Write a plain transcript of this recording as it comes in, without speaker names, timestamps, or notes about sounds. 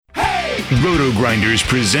Roto Grinders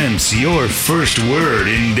presents your first word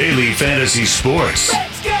in daily fantasy sports.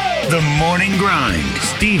 Let's go! The Morning Grind.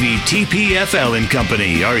 Stevietpfl and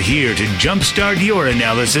Company are here to jumpstart your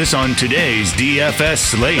analysis on today's DFS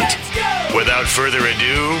slate. Let's go! Without further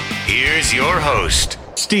ado, here's your host,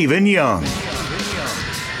 Stephen Young.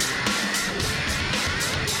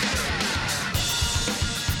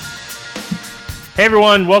 Hey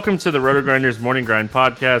everyone, welcome to the Roto Grinders Morning Grind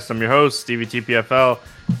Podcast. I'm your host, Stevietpfl.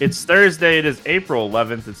 It's Thursday, it is April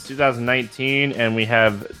 11th, it's 2019, and we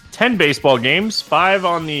have 10 baseball games, 5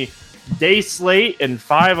 on the day slate and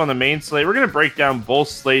 5 on the main slate. We're going to break down both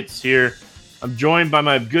slates here. I'm joined by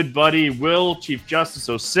my good buddy, Will,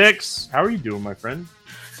 ChiefJustice06. How are you doing, my friend?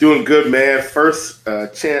 Doing good, man. First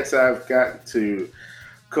chance I've gotten to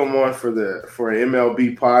come on for an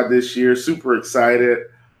MLB pod this year. Super excited.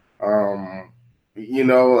 A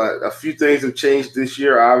few things have changed this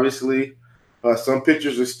year, obviously. Some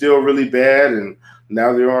pitchers are still really bad, and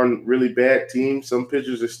now they're on really bad teams. Some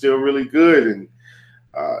pitchers are still really good, and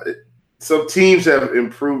some teams have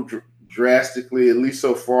improved drastically, at least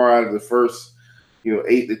so far out of the first,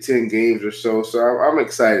 8 to 10 games or so. So I'm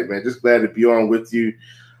excited, man. Just glad to be on with you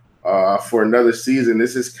for another season.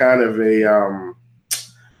 This is kind of an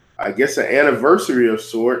anniversary of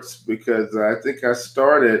sorts, because I think I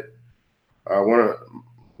started one of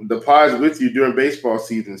the pods with you during baseball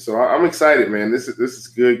season. So I'm excited, man. This is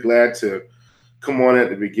good. Glad to come on at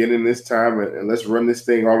the beginning this time, and let's run this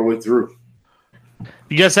thing all the way through. If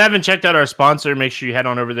you guys haven't checked out our sponsor, make sure you head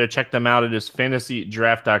on over there. Check them out. It is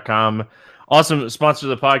FantasyDraft.com. Awesome sponsor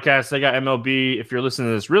of the podcast. They got MLB. If you're listening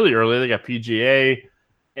to this really early, they got PGA.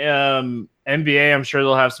 NBA, I'm sure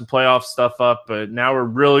they'll have some playoff stuff up, but now we're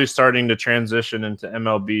really starting to transition into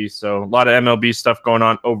MLB. So a lot of MLB stuff going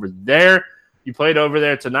on over there. You played over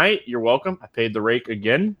there tonight. You're welcome. I paid the rake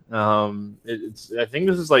again. I think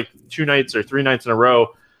this is like 2 nights or 3 nights in a row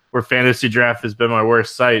where Fantasy Draft has been my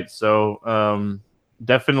worst site. So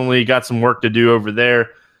definitely got some work to do over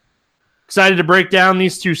there. Excited to break down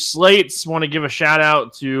these 2 slates. Want to give a shout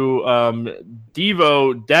out to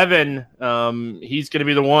Devin. He's going to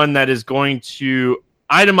be the one that is going to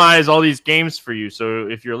itemize all these games for you. So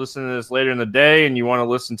if you're listening to this later in the day and you want to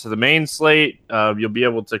listen to the main slate, you'll be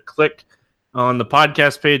able to click on the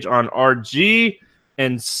podcast page on RG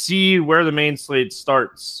and see where the main slate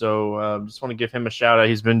starts. So just want to give him a shout out.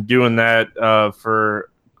 He's been doing that for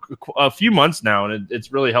a few months now, and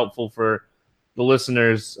it's really helpful for the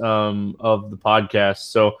listeners of the podcast.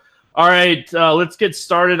 So, all right, let's get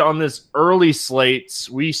started on this early slate.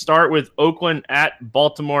 We start with Oakland at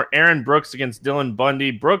Baltimore. Aaron Brooks against Dylan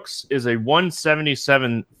Bundy. Brooks is a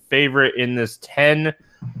 177 favorite in this 10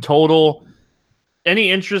 total.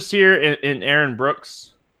 Any interest here in Aaron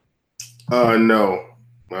Brooks? No.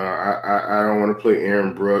 I don't want to play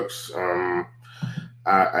Aaron Brooks.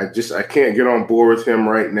 I can't get on board with him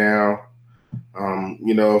right now.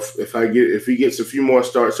 If he gets a few more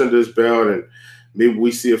starts under his belt, and maybe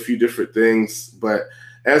we see a few different things. But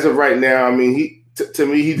as of right now, I mean, to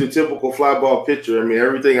me, he's a typical fly ball pitcher. I mean,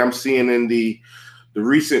 everything I'm seeing in the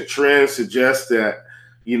recent trends suggests that,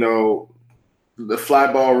 the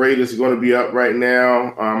fly ball rate is going to be up right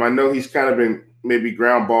now. I know he's kind of been maybe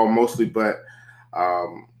ground ball mostly, but I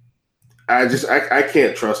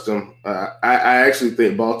can't trust him. I actually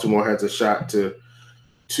think Baltimore has a shot to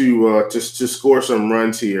score some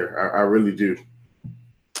runs here. I really do.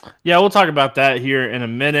 Yeah, we'll talk about that here in a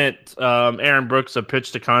minute. Aaron Brooks, a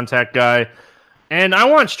pitch to contact guy. And I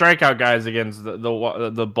want strikeout guys against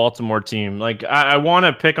the Baltimore team. Like, I want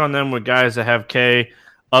to pick on them with guys that have K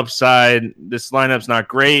upside. This lineup's not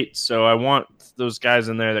great, so I want those guys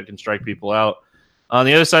in there that can strike people out. On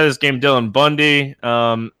the other side of this game, Dylan Bundy.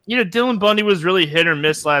 Dylan Bundy was really hit or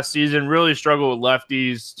miss last season, really struggled with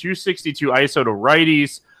lefties, 262 ISO to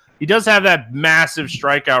righties. He does have that massive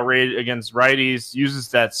strikeout rate against righties, uses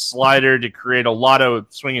that slider to create a lot of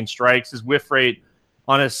swinging strikes. His whiff rate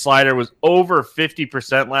on his slider was over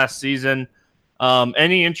 50% last season.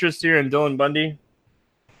 Any interest here in Dylan Bundy?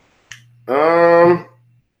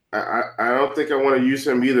 I don't think I want to use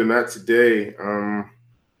him either, not today.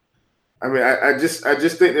 I just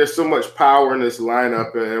think there's so much power in this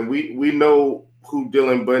lineup, and we know who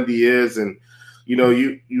Dylan Bundy is, and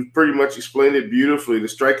you pretty much explained it beautifully. The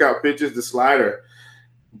strikeout pitch is the slider,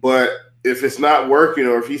 but if it's not working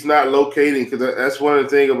or if he's not locating, because that's one of the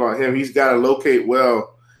things about him, he's got to locate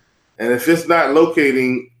well, and if it's not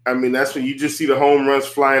locating, I mean, that's when you just see the home runs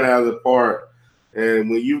flying out of the park. And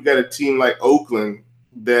when you've got a team like Oakland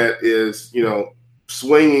that is,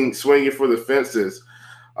 swinging for the fences,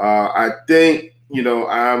 I think,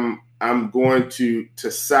 I'm going to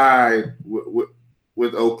side with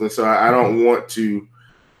with Oakland, so I don't want to.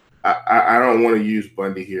 I don't want to use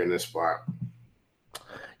Bundy here in this spot.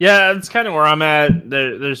 Yeah, that's kind of where I'm at.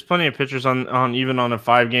 There's plenty of pitchers on even on a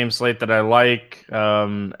 5-game slate that I like.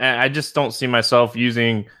 I just don't see myself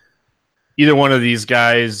using either one of these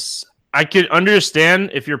guys. I could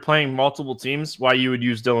understand if you're playing multiple teams why you would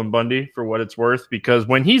use Dylan Bundy for what it's worth, because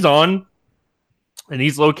when he's on and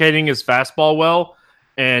he's locating his fastball well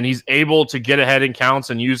and he's able to get ahead in counts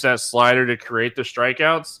and use that slider to create the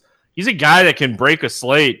strikeouts, he's a guy that can break a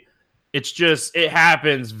slate. It's just, it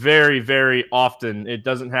happens very, very often. It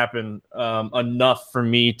doesn't happen enough for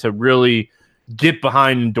me to really get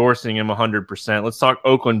behind endorsing him 100%. Let's talk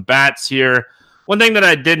Oakland bats here. One thing that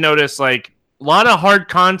I did notice, like a lot of hard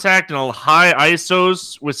contact and high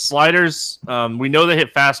ISOs with sliders. We know they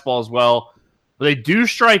hit fastballs well, but they do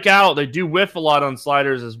strike out. They do whiff a lot on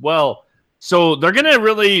sliders as well. So they're going to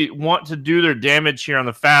really want to do their damage here on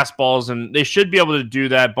the fastballs, and they should be able to do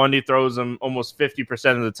that. Bundy throws them almost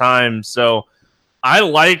 50% of the time. So I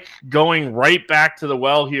like going right back to the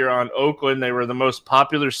well here on Oakland. They were the most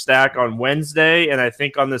popular stack on Wednesday, and I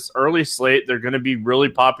think on this early slate, they're going to be really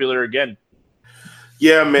popular again.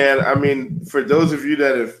 Yeah, man. I mean, for those of you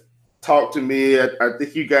that have talked to me, I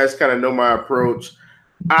think you guys kind of know my approach.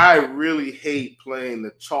 I really hate playing the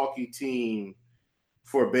chalky team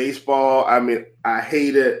for baseball. I mean, I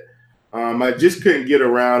hate it. I just couldn't get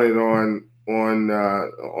around it on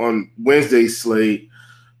Wednesday's slate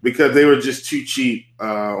because they were just too cheap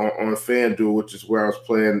on FanDuel, which is where I was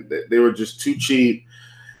playing. They were just too cheap.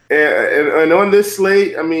 And on this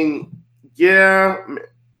slate, I mean, yeah,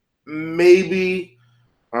 maybe.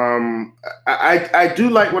 I do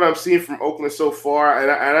like what I'm seeing from Oakland so far,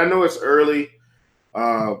 and I know it's early.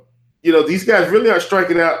 These guys really aren't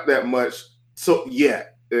striking out that much. So, yeah,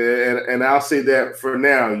 and I'll say that for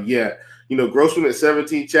now, yeah. Grossman at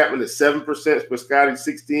 17, Chapman at 7%, Piscotty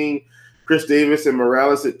 16, Chris Davis and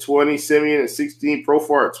Morales at 20, Simeon at 16,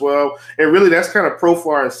 Profar at 12. And really, that's kind of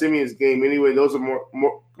Profar and Simeon's game anyway. Those are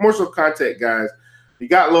more so contact guys. You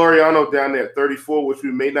got Laureano down there at 34, which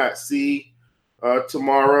we may not see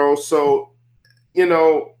tomorrow. So,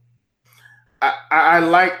 I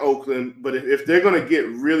like Oakland, but if they're going to get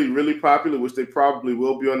really, really popular, which they probably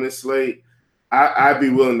will be on this slate, I'd be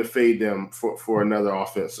willing to fade them for another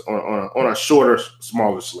offense on a shorter,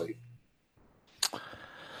 smaller slate.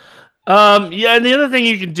 Yeah, and the other thing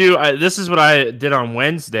you can do, this is what I did on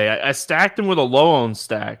Wednesday. I stacked them with a low-owned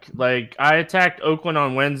stack. Like, I attacked Oakland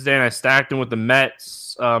on Wednesday, and I stacked them with the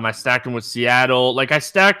Mets. I stacked them with Seattle. Like, I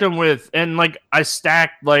stacked them with – and, like, I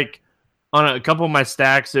stacked, like, on a couple of my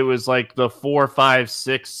stacks, it was, like, the 4, 5,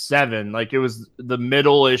 6, 7. Like, it was the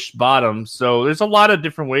middle-ish bottom. So there's a lot of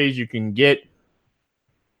different ways you can get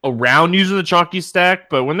around using the chalky stack,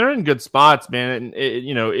 but when they're in good spots, man,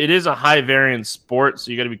 it is a high variance sport, so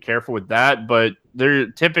you got to be careful with that, but they're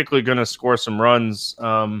typically going to score some runs.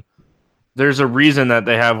 There's a reason that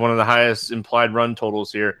they have one of the highest implied run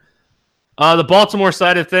totals here. The Baltimore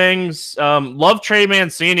side of things, love Trey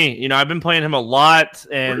Mancini. I've been playing him a lot,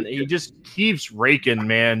 and he just keeps raking,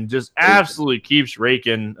 man, just absolutely keeps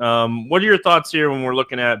raking. What are your thoughts here when we're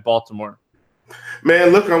looking at Baltimore?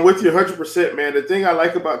 Man, look, I'm with you 100%, man. The thing I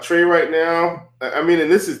like about Trey right now, I mean, and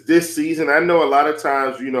this is this season. I know a lot of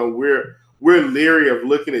times, we're leery of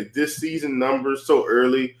looking at this season numbers so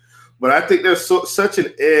early, but I think there's such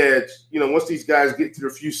an edge, once these guys get through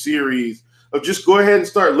a few series, of just go ahead and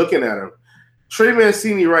start looking at them. Trey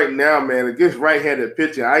Mancini right now, man, against right-handed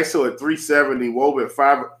pitching, ISO at 370, WOBA at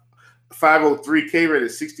 503, K rate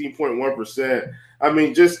at 16.1%. I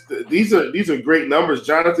mean, just these are great numbers.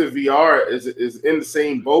 Jonathan VR is in the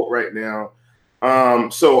same boat right now.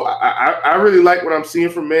 So I really like what I'm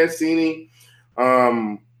seeing from Mancini.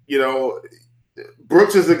 Brooks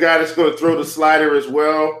is the guy that's going to throw the slider as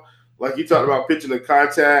well. Like you talked about pitching the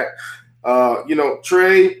contact.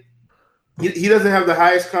 Trey, he doesn't have the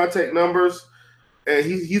highest contact numbers, and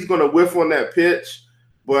he's going to whiff on that pitch.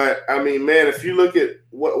 But, I mean, man, if you look at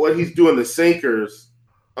what he's doing to sinkers,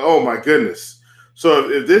 oh, my goodness.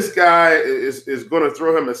 So if this guy is going to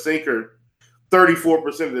throw him a sinker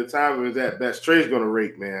 34% of the time with that best, Trey's going to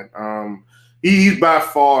rake, man. He's by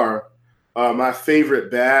far my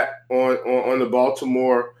favorite bat on the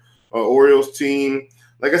Baltimore Orioles team.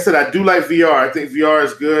 Like I said, I do like VR. I think VR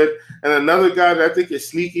is good. And another guy that I think is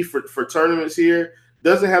sneaky for tournaments here,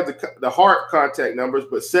 doesn't have the hard contact numbers,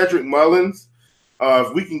 but Cedric Mullins.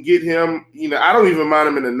 If we can get him, I don't even mind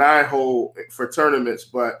him in the 9-hole for tournaments,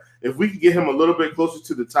 but if we can get him a little bit closer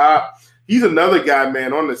to the top, he's another guy,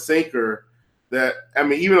 man, on the sinker that, I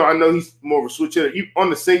mean, even though I know he's more of a switch hitter,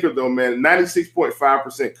 on the sinker, though, man,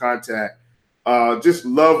 96.5% contact. Just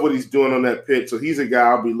love what he's doing on that pitch. So he's a guy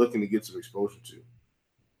I'll be looking to get some exposure to.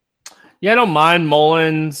 Yeah, I don't mind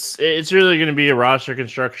Mullins. It's really going to be a roster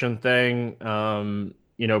construction thing.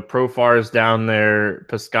 Profar's down there,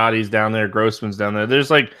 Piscotty's down there, Grossman's down there. There's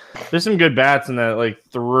some good bats in that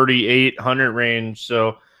 3,800 range.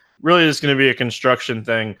 So really, it's going to be a construction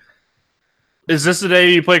thing. Is this the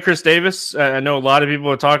day you play Chris Davis? I know a lot of people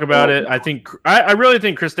will talk about it. I really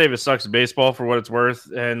think Chris Davis sucks at baseball for what it's worth,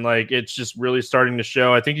 and it's just really starting to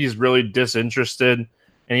show. I think he's really disinterested,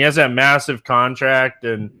 and he has that massive contract,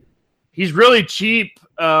 and he's really cheap.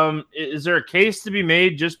 Is there a case to be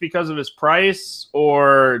made just because of his price,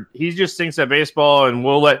 or he just thinks that baseball and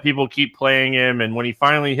we'll let people keep playing him, and when he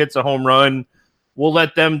finally hits a home run, we'll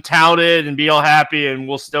let them tout it and be all happy, and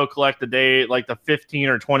we'll still collect the day, the 15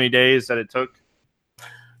 or 20 days that it took?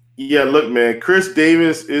 Yeah, look, man, Chris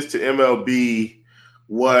Davis is to MLB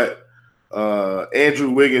what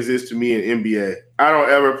Andrew Wiggins is to me in NBA. I don't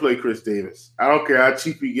ever play Chris Davis. I don't care how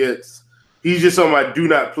cheap he gets. He's just on my do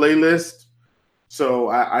not play list. So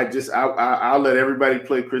I'll let everybody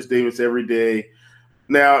play Chris Davis every day.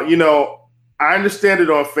 Now, I understand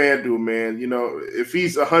it on FanDuel, man. If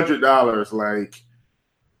he's $100,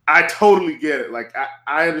 I totally get it.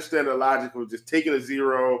 I understand the logic of just taking a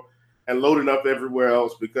zero and loading up everywhere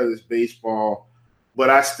else because it's baseball. But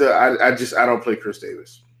I don't play Chris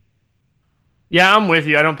Davis. Yeah, I'm with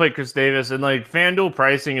you. I don't play Chris Davis, and FanDuel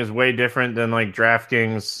pricing is way different than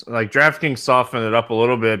DraftKings. DraftKings softened it up a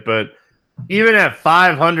little bit, but even at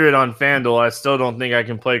 500 on FanDuel, I still don't think I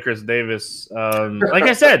can play Chris Davis. Like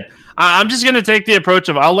I said, I'm just going to take the approach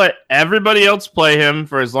of I'll let everybody else play him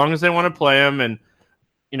for as long as they want to play him, and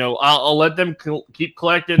I'll let them keep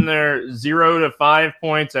collecting their 0 to 5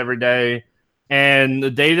 points every day. And the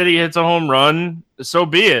day that he hits a home run, so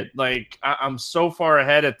be it. I'm so far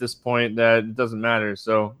ahead at this point that it doesn't matter.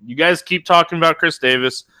 So you guys keep talking about Chris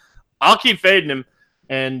Davis. I'll keep fading him.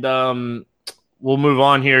 And we'll move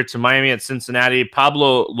on here to Miami at Cincinnati.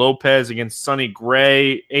 Pablo Lopez against Sonny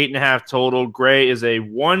Gray, 8.5 total. Gray is a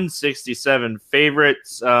 167 favorite.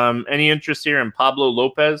 Any interest here in Pablo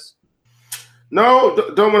Lopez? No,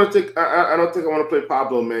 don't want to take. I don't think I want to play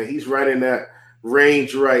Pablo, man. He's right in that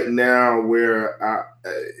range right now where I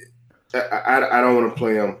don't want to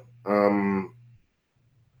play him.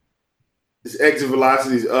 His exit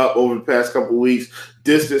velocity is up over the past couple of weeks.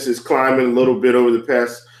 Distance is climbing a little bit over the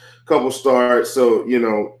past couple starts. So,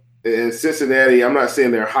 in Cincinnati, I'm not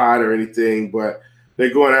saying they're hot or anything, but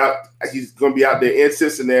they're going out. He's going to be out there in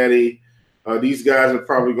Cincinnati. These guys are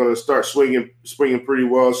probably going to start springing pretty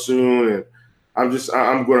well soon, and I'm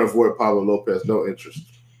going to avoid Pablo Lopez. No interest.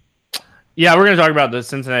 Yeah, we're going to talk about the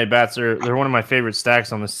Cincinnati bats. They're one of my favorite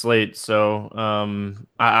stacks on the slate. So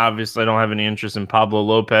I obviously don't have any interest in Pablo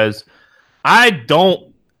Lopez. I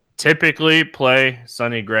don't typically play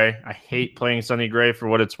Sonny Gray. I hate playing Sonny Gray for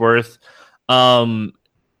what it's worth. It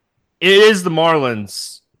is the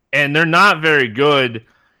Marlins, and they're not very good.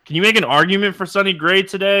 Can you make an argument for Sonny Gray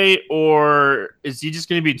today, or is he just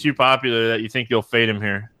going to be too popular that you think you'll fade him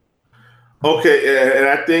here? Okay, and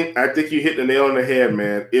I think you hit the nail on the head,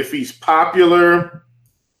 man. If he's popular,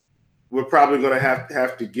 we're probably going to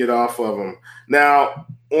have to get off of him. Now,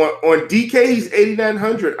 on DK, he's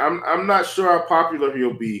 8,900. I'm not sure how popular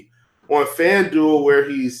he'll be. On FanDuel, where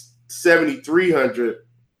he's 7,300,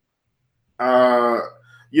 I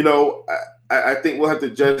think we'll have to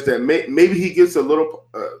judge that. Maybe he gets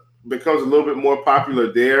becomes a little bit more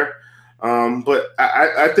popular there. But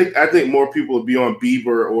I think more people will be on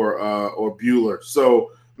Bieber or Bueller.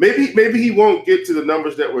 So maybe he won't get to the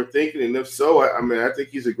numbers that we're thinking. And if so, I think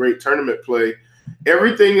he's a great tournament play.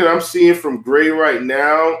 Everything that I'm seeing from Gray right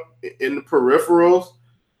now in the peripherals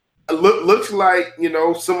looks like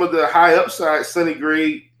some of the high upside Sonny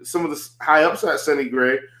Gray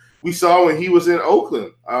we saw when he was in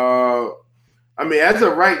Oakland. As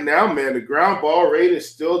of right now, man, the ground ball rate is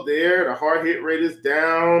still there. The hard hit rate is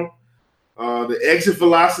down. The exit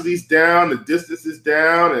velocity is down. The distance is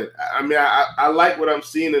down. And I like what I'm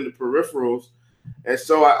seeing in the peripherals. And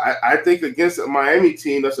so I think against a Miami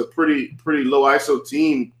team that's a pretty low ISO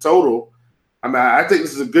team total, I think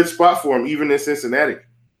this is a good spot for him, even in Cincinnati.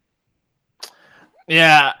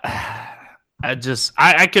 Yeah,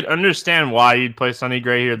 I could understand why you'd play Sonny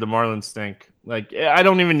Gray here. The Marlins stink. I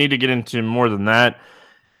don't even need to get into more than that.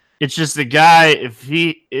 It's just the guy, if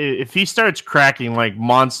he starts cracking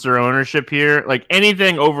monster ownership here,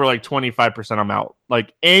 anything over 25%, I'm out.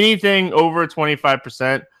 Anything over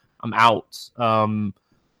 25%, I'm out.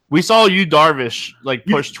 We saw Yu Darvish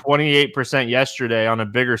push 28% yesterday on a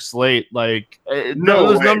bigger slate. Those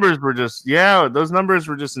numbers were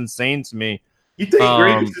just insane to me. You think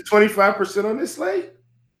Gray is 25% on this slate?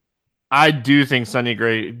 I do think Sonny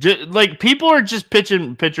Gray. Like, people are just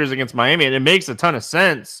pitching pitchers against Miami, and it makes a ton of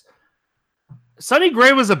sense. Sonny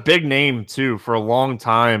Gray was a big name too for a long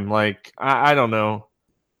time. Like, I don't know.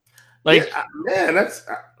 Like, yeah, man, that's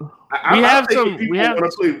we have want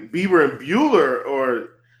to play Bieber and Bueller, or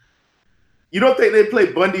you don't think they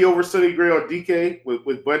play Bundy over Sonny Gray on DK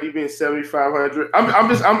with Bundy being 7,500?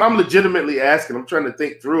 I'm legitimately asking. I'm trying to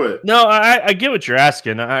think through it. No, I get what you're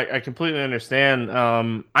asking. I completely understand.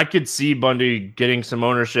 I could see Bundy getting some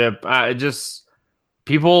ownership.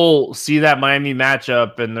 People see that Miami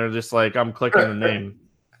matchup and they're just like, I'm clicking the name.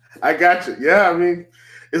 I got you. Yeah, I mean,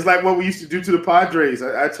 it's like what we used to do to the Padres.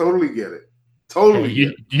 I totally get it.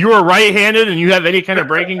 Totally. You are right-handed and you have any kind of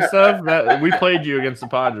breaking stuff. That we played you against the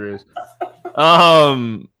Padres. All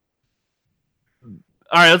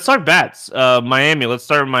right, let's talk bats. Miami. Let's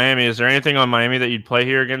start with Miami. Is there anything on Miami that you'd play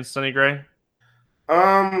here against Sonny Gray?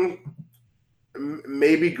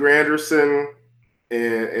 Maybe Granderson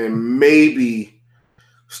and maybe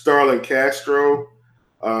Starlin Castro,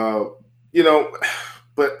 but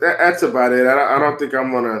that's about it. I don't think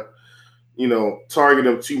I'm gonna, target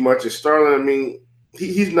him too much. And Starlin, I mean,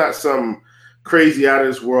 he's not some crazy out of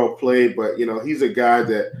this world play, but he's a guy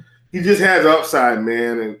that he just has upside,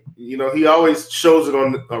 man. And he always shows it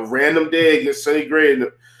on a random day against Sonny Gray, and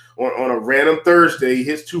on a random Thursday, he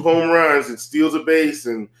hits 2 home runs and steals a base,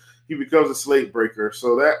 and he becomes a slate breaker.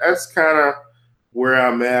 So that's kind of where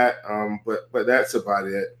I'm at, but that's about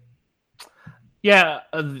it. Yeah,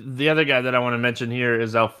 the other guy that I want to mention here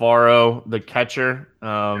is Alfaro, the catcher.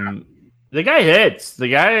 The guy hits. The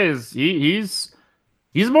guy is he's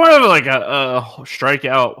more of like a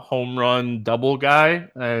strikeout, home run, double guy,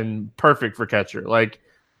 and perfect for catcher. Like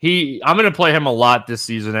I'm going to play him a lot this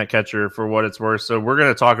season at catcher for what it's worth. So we're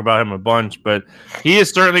going to talk about him a bunch, but he is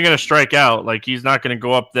certainly going to strike out. Like, he's not going to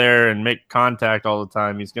go up there and make contact all the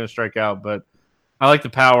time. He's going to strike out, but I like the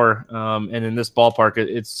power, and in this ballpark,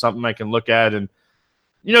 it's something I can look at. And,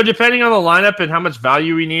 depending on the lineup and how much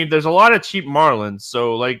value we need, there's a lot of cheap Marlins.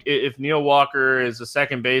 So, like, if Neil Walker is a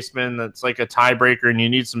second baseman that's like a tiebreaker and you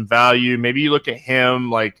need some value, maybe you look at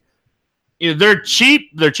him. Like, they're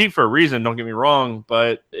cheap. They're cheap for a reason, don't get me wrong,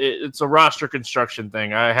 but it's a roster construction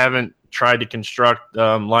thing. I haven't tried to construct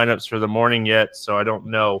lineups for the morning yet, so I don't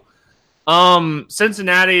know.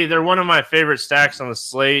 Cincinnati, they're one of my favorite stacks on the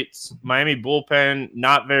slates. Miami bullpen,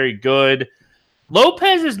 not very good.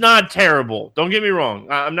 Lopez is not terrible. Don't get me wrong.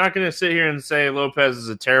 I'm not going to sit here and say Lopez is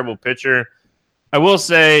a terrible pitcher. I will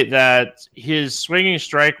say that his swinging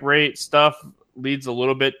strike rate stuff leads a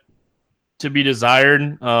little bit to be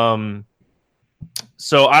desired.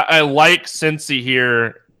 So I like Cincy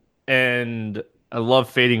here, and I love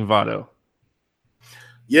fading Votto.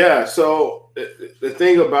 Yeah, so the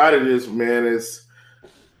thing about it is, man,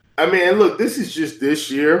 look, this is just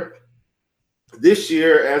this year. This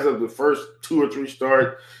year, as of the first 2 or 3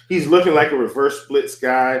 starts, he's looking like a reverse splits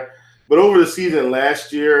guy. But over the season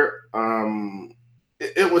last year,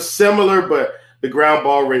 it was similar, but the ground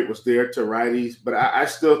ball rate was there to righties. But I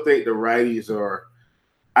still think the righties are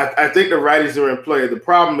 – I think the righties are in play. The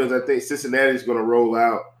problem is I think Cincinnati's going to roll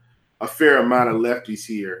out a fair amount of lefties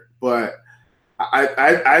here. But –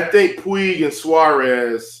 I think Puig and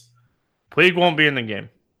Suarez. Puig won't be in the game.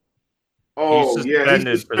 Oh, he's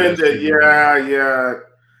suspended. Yeah.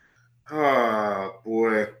 Oh,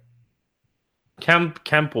 boy.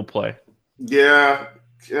 Kemp will play. Yeah.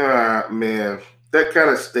 Man. That kind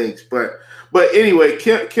of stinks. But anyway,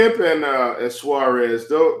 Kemp and Suarez,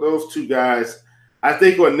 those 2 guys, I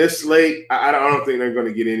think on this slate, I don't think they're going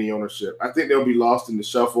to get any ownership. I think they'll be lost in the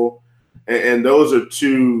shuffle. And those are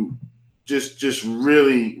 2 just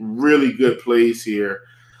really, really good plays here,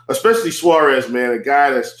 especially Suarez, man, a guy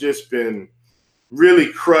that's just been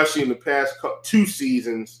really crushing the past 2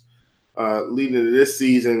 seasons leading into this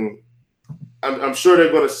season. I'm sure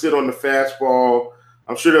they're going to sit on the fastball.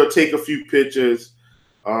 I'm sure they'll take a few pitches.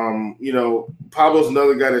 Pablo's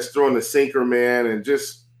another guy that's throwing the sinker, man, and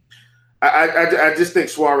I just think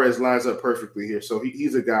Suarez lines up perfectly here. So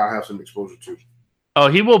he's a guy I'll have some exposure to. Oh,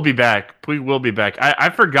 he will be back. Puig will be back. I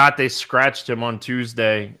forgot they scratched him on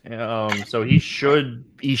Tuesday, so he should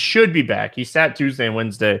be back. He sat Tuesday and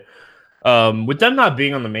Wednesday. With them not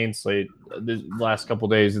being on the main slate the last couple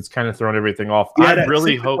of days, it's kind of thrown everything off. Yeah, I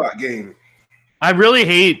really hope. Game. I really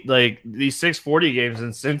hate like these 640 games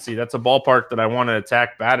in Cincy. That's a ballpark that I want to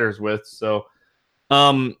attack batters with. So,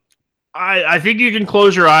 I think you can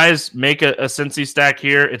close your eyes, make a Cincy stack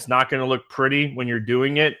here. It's not going to look pretty when you're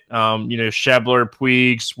doing it. Schebler,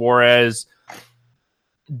 Puig, Suarez,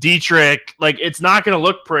 Dietrich. Like, it's not going to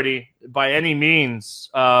look pretty. by any means,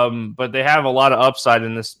 but they have a lot of upside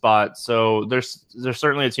in this spot. So there's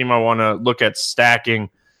certainly a team I want to look at stacking.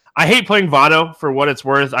 I hate playing Votto for what it's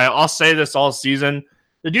worth. I'll say this all season.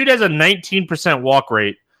 The dude has a 19% walk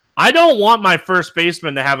rate. I don't want my first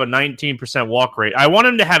baseman to have a 19% walk rate. I want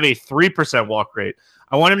him to have a 3% walk rate.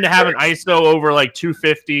 I want him to have an ISO over like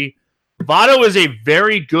 250. Votto is a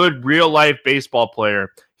very good real-life baseball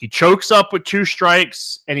player. He chokes up with 2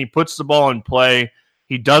 strikes, and he puts the ball in play.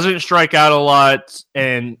 He doesn't strike out a lot,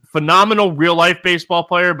 and phenomenal real-life baseball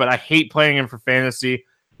player, but I hate playing him for fantasy.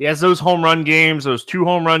 He has those home run games, those 2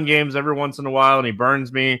 home run games every once in a while, and he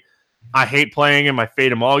burns me. I hate playing him. I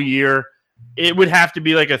fade him all year. It would have to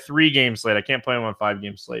be like a 3-game slate. I can't play him on a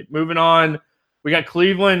 5-game slate. Moving on, we got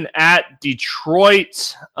Cleveland at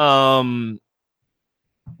Detroit.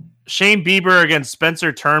 Shane Bieber against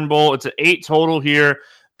Spencer Turnbull. It's an 8 total here.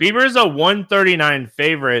 Bieber is a 139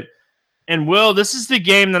 favorite. And Will, this is the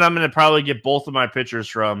game that I'm going to probably get both of my pitchers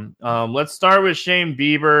from. Let's start with Shane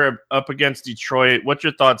Bieber up against Detroit. What's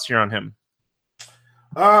your thoughts here on him?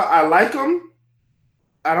 I like him.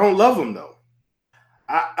 I don't love him, though.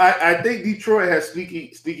 I think Detroit has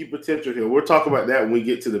sneaky potential here. We'll talk about that when we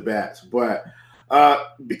get to the bats. But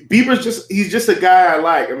Bieber's he's just a guy I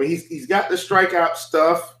like. I mean, he's got the strikeout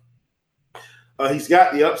stuff. He's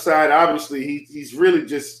got the upside. Obviously, he's really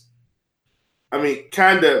just, I mean,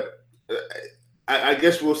 kind of, I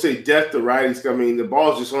guess we'll say death to righties. I mean, the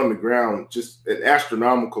ball's just on the ground, just an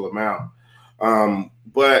astronomical amount.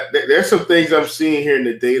 But there's some things I'm seeing here in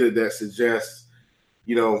the data that suggests,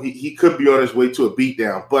 you know, he could be on his way to a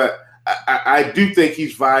beatdown. But I do think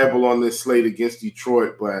he's viable on this slate against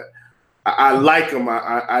Detroit. But I like him.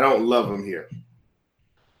 I don't love him here.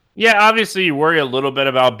 Yeah, obviously you worry a little bit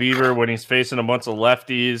about Bieber when he's facing a bunch of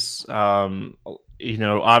lefties. You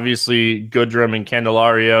know, obviously Goodrum and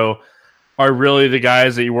Candelario are really the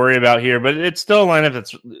guys that you worry about here, but it's still a lineup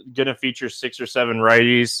that's going to feature 6 or 7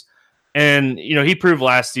 righties. And, you know, he proved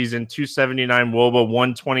last season 279 WOBA,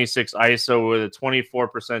 126 ISO with a 24%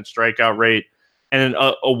 strikeout rate and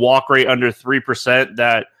a walk rate under 3%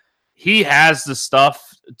 that he has the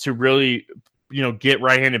stuff to really, you know, get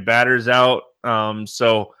right-handed batters out.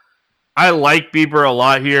 So I like Bieber a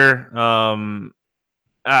lot here.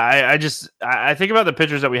 I think about the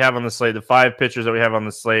pitchers that we have on the slate, the 5 pitchers that we have on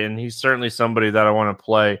the slate, and he's certainly somebody that I want to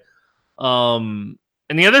play. And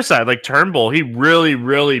the other side, like Turnbull, he really,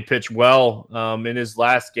 really pitched well in his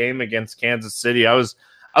last game against Kansas City. I was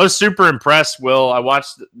super impressed, Will. I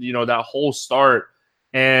watched, you know, that whole start,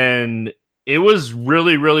 and it was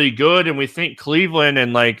really, really good. And we think Cleveland,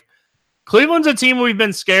 and like Cleveland's a team we've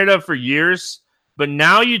been scared of for years. But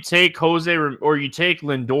now you take Jose or you take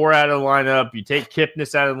Lindor out of the lineup, you take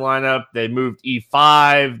Kipnis out of the lineup. They moved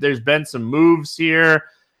E5. There's been some moves here.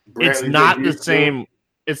 It's not the same.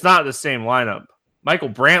 It's not the same lineup. Michael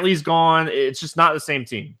Brantley's gone. It's just not the same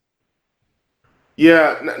team.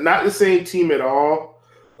 Yeah, not the same team at all.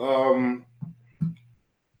 I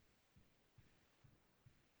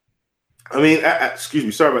mean, excuse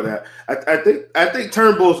me. Sorry about that. I think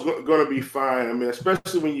Turnbull's going to be fine. I mean,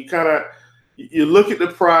 especially when you look at the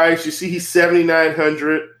price, you see he's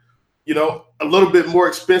 $7,900. You know, a little bit more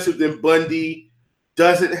expensive than Bundy.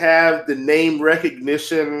 Doesn't have the name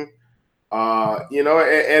recognition. You know,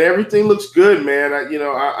 and everything looks good, man.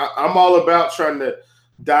 I'm all about trying to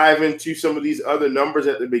dive into some of these other numbers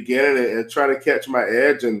at the beginning and try to catch my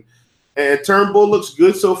edge. And Turnbull looks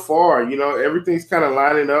good so far. You know, everything's kind of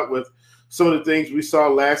lining up with some of the things we saw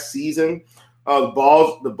last season. The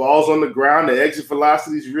balls on the ground, the exit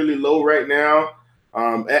velocity is really low right now.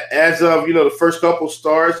 As of, you know, the first couple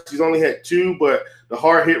starts, he's only had 2, but the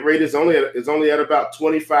hard hit rate is only at about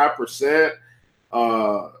 25%.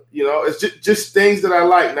 You know, it's just things that I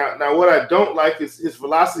like. Now, what I don't like is his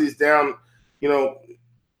velocity is down, you know,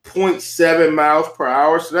 0.7 miles per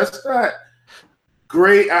hour. So that's not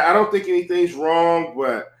great. I don't think anything's wrong,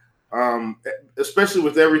 but especially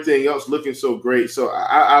with everything else looking so great. So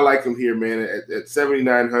I like him here, man, at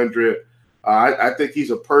 7,900. I think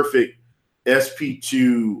he's a perfect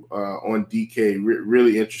SP2 on DK.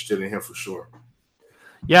 Really interested in him for sure.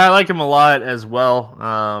 Yeah, I like him a lot as well.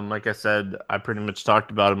 Like I said, I pretty much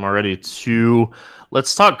talked about him already too.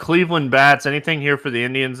 Let's talk Cleveland bats. Anything here for the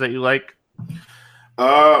Indians that you like?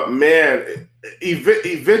 Man,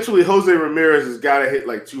 eventually Jose Ramirez has got to hit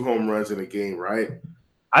like 2 home runs in a game, right?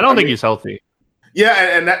 I don't think he's healthy.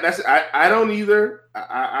 Yeah, and that's I don't either.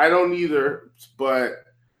 I don't either. But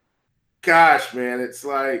gosh, man, it's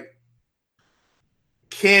like,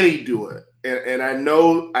 can he do it? And I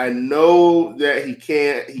know that he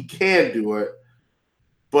can do it.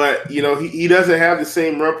 But, he doesn't have the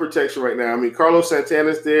same run protection right now. I mean, Carlos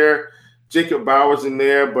Santana's there, Jacob Bauer's in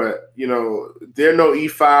there, but, they're no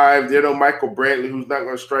E5. They're no Michael Brantley, who's not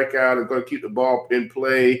going to strike out and going to keep the ball in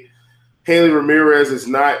play. Hanley Ramirez is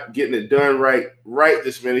not getting it done right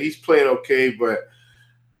this minute. He's playing okay, but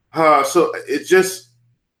so it's just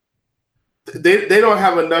they don't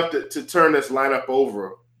have enough to turn this lineup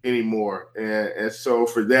over anymore. And so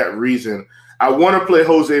for that reason, I want to play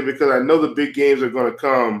Jose because I know the big games are going to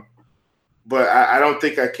come, but I don't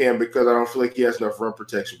think I can because I don't feel like he has enough run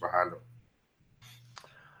protection behind him.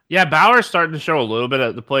 Yeah, Bauer's starting to show a little bit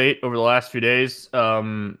at the plate over the last few days.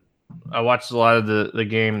 I watched a lot of the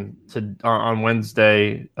game on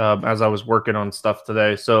Wednesday as I was working on stuff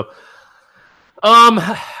today. So,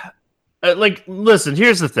 listen,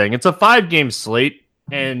 here's the thing. It's a 5-game slate,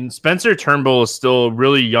 and Spencer Turnbull is still a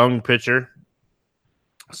really young pitcher.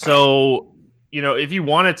 So, if you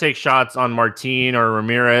want to take shots on Martin or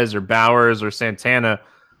Ramirez or Bowers or Santana,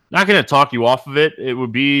 not going to talk you off of it. It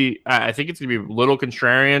would be, I think it's going to be a little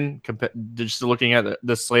contrarian just looking at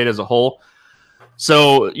the slate as a whole.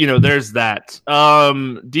 So, there's that.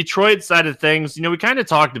 Detroit side of things, we kind of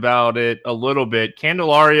talked about it a little bit.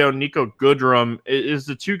 Candelario, Nico Goodrum is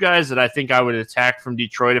the two guys that I think I would attack from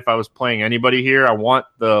Detroit if I was playing anybody here. I want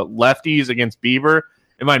the lefties against Bieber.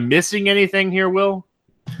 Am I missing anything here, Will?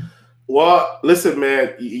 Well, listen,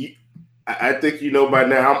 man, I think by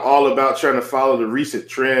now I'm all about trying to follow the recent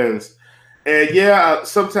trends. And, yeah,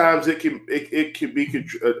 sometimes it can be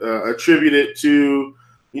attributed to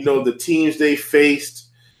the teams they faced.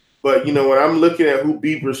 But, when I'm looking at who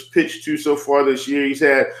Bieber's pitched to so far this year, he's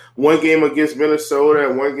had one game against Minnesota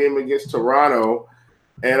and one game against Toronto.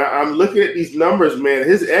 And I'm looking at these numbers, man.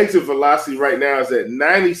 His exit velocity right now is at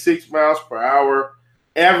 96 miles per hour,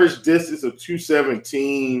 average distance of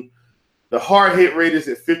 217. The hard hit rate is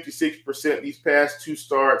at 56% these past two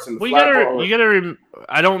starts. And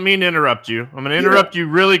I don't mean to interrupt you. I'm going to interrupt you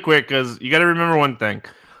really quick because you got to remember one thing.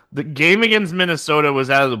 The game against Minnesota was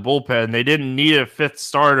out of the bullpen. They didn't need a fifth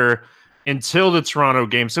starter until the Toronto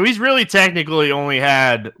game. So he's really technically only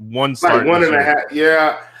had one start. Like 1.5.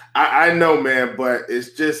 Yeah, I know, man, but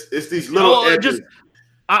it's these little edges.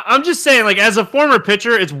 I'm just saying, as a former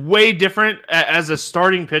pitcher, it's way different as a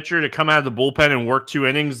starting pitcher to come out of the bullpen and work 2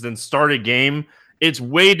 innings than start a game. It's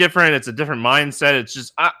way different. It's a different mindset. It's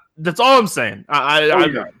just that's all I'm saying.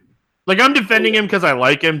 I'm defending him because I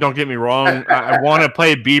like him. Don't get me wrong. I want to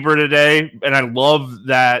play Bieber today, and I love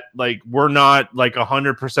that. We're not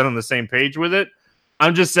 100% on the same page with it.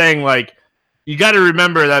 I'm just saying, you got to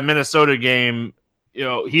remember that Minnesota game.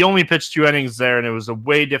 He only pitched 2 innings there, and it was a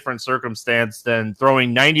way different circumstance than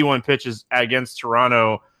throwing 91 pitches against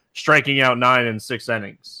Toronto, striking out 9 in 6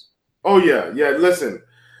 innings. Oh yeah. Listen,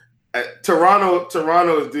 Toronto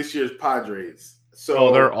is this year's Padres.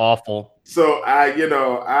 So they're awful. So I think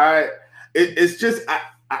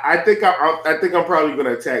I'm probably going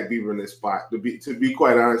to attack Bieber in this spot. To be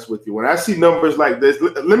quite honest with you, when I see numbers like this,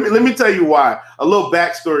 let me tell you why. A little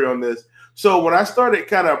backstory on this. So when I started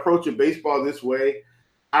kind of approaching baseball this way,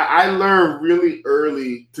 I learned really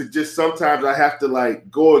early to just sometimes I have to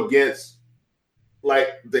go against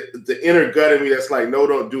the inner gut in me that's no,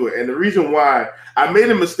 don't do it. And the reason why I made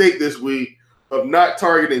a mistake this week of not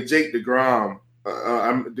targeting Jake DeGrom.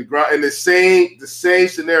 DeGrom in the same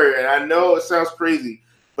scenario, and I know it sounds crazy,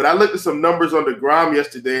 but I looked at some numbers on DeGrom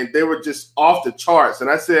yesterday, and they were just off the charts. And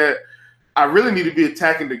I said, I really need to be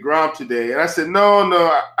attacking DeGrom today. And I said, no,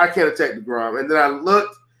 I can't attack DeGrom. And then I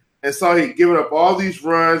looked and saw he'd given up all these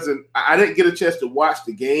runs, and I didn't get a chance to watch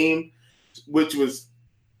the game, which was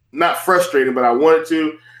not frustrating, but I wanted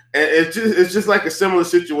to. And it's just like a similar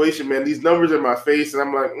situation, man. These numbers in my face, and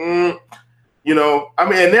I'm like, and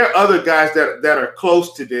there are other guys that are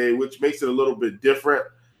close today, which makes it a little bit different.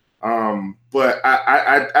 But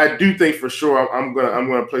I do think for sure I'm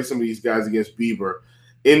gonna play some of these guys against Bieber.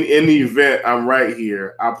 In the event I'm right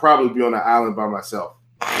here, I'll probably be on the island by myself.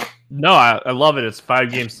 No, I love it. It's a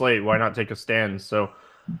 5-game slate. Why not take a stand? So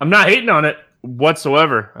I'm not hating on it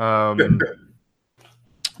whatsoever.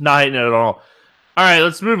 Not hating it at all. All right,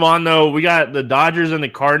 let's move on, though. We got the Dodgers and the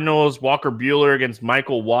Cardinals. Walker Buehler against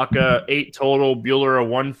Michael Wacha, 8 total. Buehler a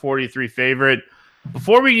 143 favorite.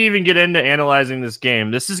 Before we even get into analyzing this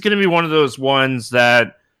game, this is going to be one of those ones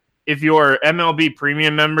that if you're an MLB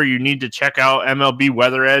premium member, you need to check out MLB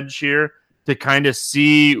Weather Edge here to kind of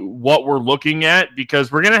see what we're looking at,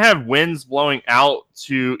 because we're going to have winds blowing out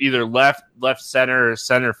to either left center, or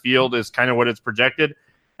center field is kind of what it's projected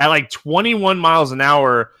at 21 miles an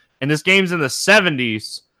hour. And this game's in the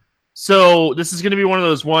 70s. So this is going to be one of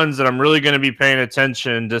those ones that I'm really going to be paying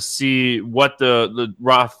attention to see what the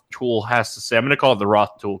Roth tool has to say. I'm going to call it the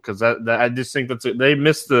Roth tool because that I just think they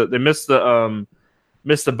missed the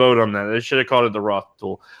boat on that. They should have called it the Roth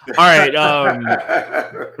tool. All right,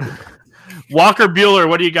 Walker Buehler.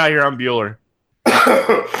 What do you got here on Buehler?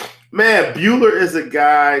 Man, Buehler is a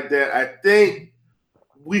guy that I think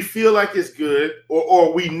we feel like is good,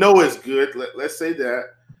 or we know is good. Let's say that.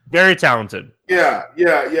 Very talented. Yeah.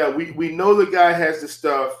 We know the guy has the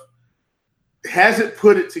stuff. Hasn't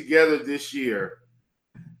put it together this year,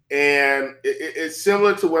 and it's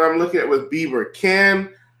similar to what I'm looking at with Bieber.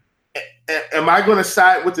 Am I going to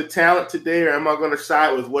side with the talent today, or am I going to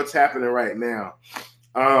side with what's happening right now?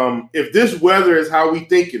 If this weather is how we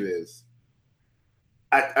think it is,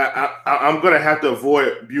 I'm going to have to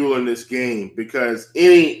avoid Buehler in this game because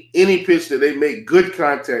any pitch that they make good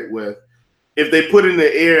contact with, if they put it in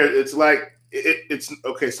the air, it's like it's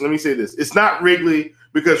okay. So let me say this: it's not Wrigley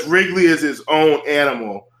because Wrigley is its own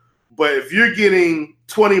animal. But if you're getting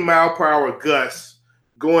 20-mile-per-hour gusts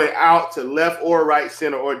going out to left or right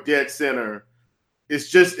center or dead center,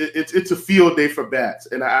 it's a field day for bats,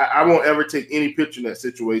 and I won't ever take any pitch in that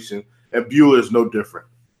situation. And Buehler is no different.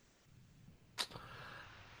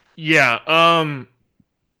 Yeah.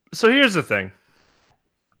 So here's the thing.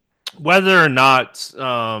 Whether or not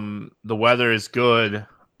the weather is good,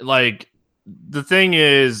 like the thing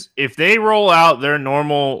is, if they roll out their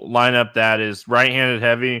normal lineup that is right-handed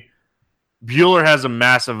heavy, Buehler has a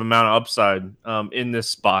massive amount of upside in this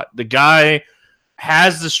spot. The guy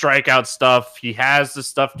has the strikeout stuff. He has the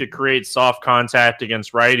stuff to create soft contact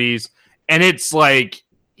against righties, and it's like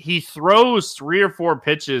he throws 3 or 4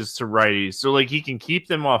 pitches to righties, so like he can keep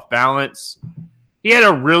them off balance. He had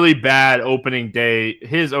a really bad opening day.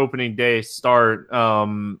 His opening day start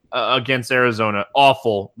against Arizona,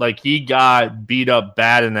 awful. Like he got beat up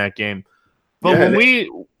bad in that game. But when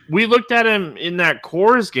we looked at him in that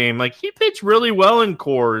Coors game, like he pitched really well in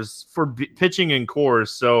Coors for pitching in Coors.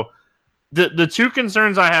 So the two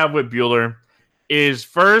concerns I have with Buehler is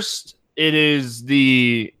first, it is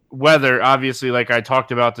the weather, obviously, like I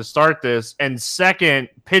talked about to start this, and second,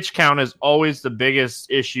 pitch count is always the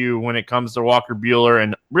biggest issue when it comes to Walker Buehler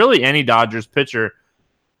and really any Dodgers pitcher.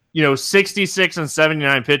 66 and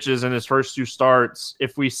 79 pitches in his first 2 starts.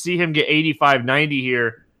 If we see him get 85, 90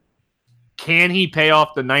 here, can he pay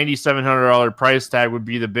off the $9,700 price tag would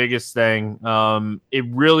be the biggest thing. It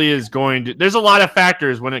really is going to – there's a lot of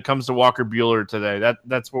factors when it comes to Walker Buehler today.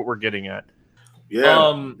 That's what we're getting at.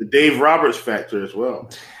 Yeah, the Dave Roberts factor as well.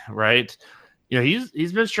 Right.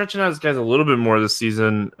 He's been stretching out his guys a little bit more this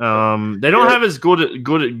season. They don't have as good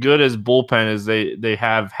as bullpen as they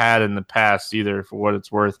have had in the past either, for what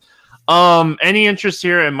it's worth. Any interest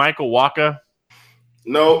here in Michael Wacha?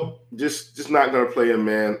 No, just not going to play him,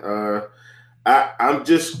 man. I'm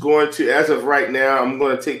just going to, as of right now, I'm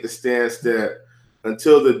going to take the stance that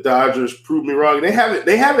until the Dodgers prove me wrong. They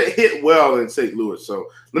haven't hit well in St. Louis. So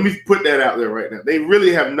let me put that out there right now. They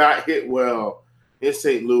really have not hit well in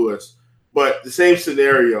St. Louis. But the same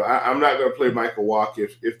scenario, I'm not going to play Michael Wacha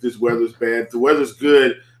if this weather's bad. If the weather's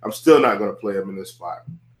good, I'm still not going to play him in this spot.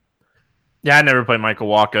 Yeah, I never played Michael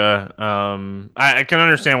Wacha. I can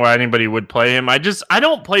understand why anybody would play him. I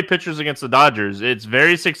don't play pitchers against the Dodgers. It's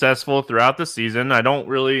very successful throughout the season. I don't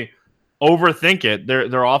really overthink it.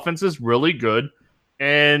 Their offense is really good.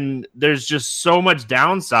 And there's just so much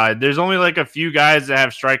downside. There's only like a few guys that have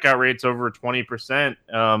strikeout rates over 20%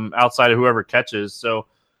 outside of whoever catches. So,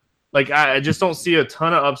 like, I just don't see a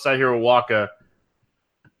ton of upside here with Wacha.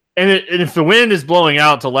 And if the wind is blowing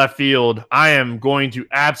out to left field, I am going to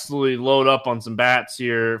absolutely load up on some bats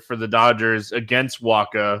here for the Dodgers against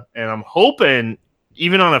Wacha. And I'm hoping,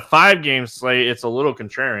 even on a 5-game slate, it's a little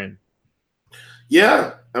contrarian.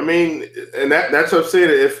 Yeah, I mean, and that's what I'm saying.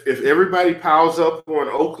 If everybody piles up on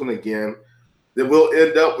Oakland again, then we'll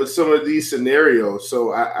end up with some of these scenarios.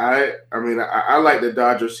 So I like the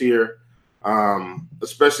Dodgers here,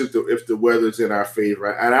 especially if the weather's in our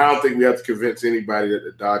favor. And I don't think we have to convince anybody that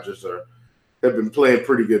the Dodgers have been playing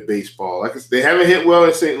pretty good baseball. Like I said, they haven't hit well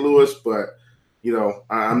in St. Louis, but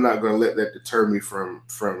I'm not going to let that deter me from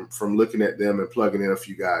looking at them and plugging in a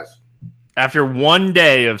few guys. After one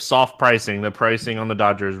day of soft pricing, the pricing on the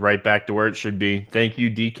Dodgers right back to where it should be. Thank you,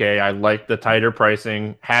 DK. I like the tighter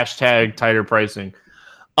pricing. Hashtag tighter pricing.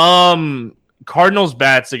 Cardinals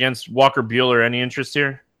bats against Walker Buehler. Any interest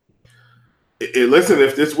here? Listen,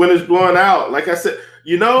 if this wind is blowing out, like I said,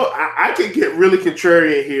 I could get really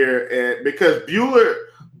contrarian here, and because Buehler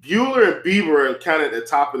and Bieber are kind of at the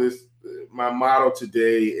top of my model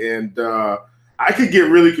today, and I could get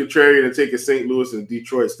really contrarian and take a St. Louis and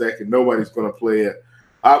Detroit stack, and nobody's going to play it.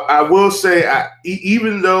 I will say,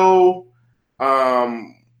 even though,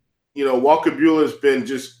 Walker Buehler's been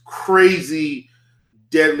just crazy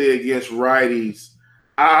deadly against righties,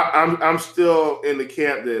 I'm still in the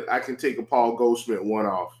camp that I can take a Paul Goldschmidt one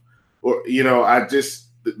off. Or,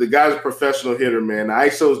 the guy's a professional hitter, man. The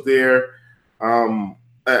ISO's there.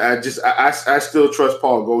 I still trust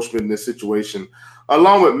Paul Goldschmidt in this situation,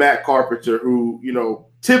 along with Matt Carpenter, who,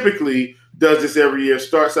 typically does this every year,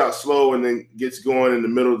 starts out slow and then gets going in the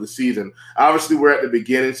middle of the season. Obviously, we're at the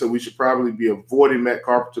beginning, so we should probably be avoiding Matt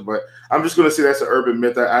Carpenter, but I'm just going to say that's an urban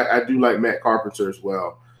myth. I do like Matt Carpenter as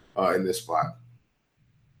well in this spot.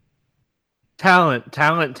 Talent.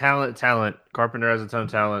 Carpenter has a ton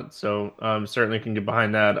of talent, so certainly can get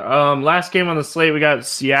behind that. Last game on the slate, we got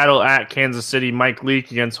Seattle at Kansas City. Mike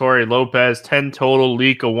Leake against Jorge Lopez. 10 total.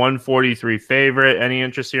 Leake a 143 favorite. Any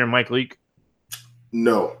interest here in Mike Leake?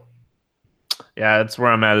 No. Yeah, that's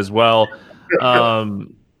where I'm at as well.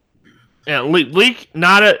 Leake,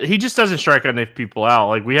 he just doesn't strike enough people out.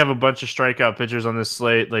 Like, we have a bunch of strikeout pitchers on this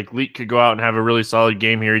slate. Like, Leake could go out and have a really solid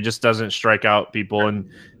game here. He just doesn't strike out people. And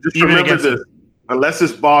just even against this, unless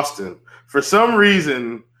it's Boston, for some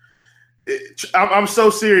reason, I'm so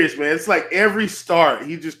serious, man. It's like every start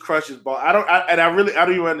he just crushes ball. I don't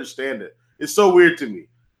even understand it. It's so weird to me.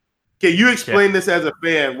 Can you explain this as a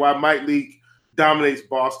fan why Mike Leake dominates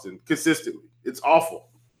Boston consistently? It's awful.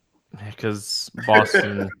 Because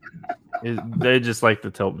Boston, they just like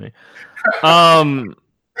to tilt me. The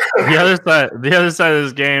other side of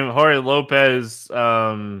this game, Jorge Lopez.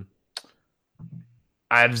 I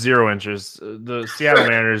have zero interest. The Seattle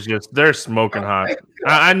Mariners they're smoking hot.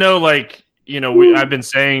 I know, I've been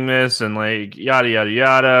saying this and yada yada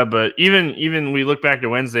yada, but even we look back to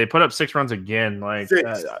Wednesday, put up 6 runs again.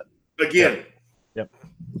 Six. Again. Yep.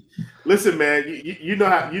 Listen, man, you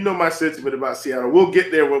know my sentiment about Seattle. We'll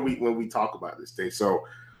get there when we talk about this thing. So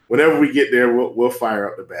whenever we get there, we'll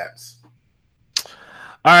fire up the bats.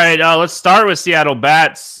 All right, let's start with Seattle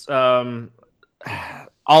bats.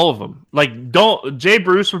 All of them. Jay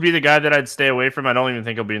Bruce would be the guy that I'd stay away from. I don't even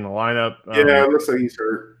think he'll be in the lineup. Yeah, it looks like he's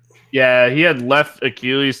hurt. Yeah, he had left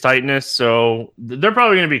Achilles tightness, so they're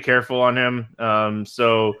probably going to be careful on him. And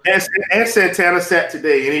Santana sat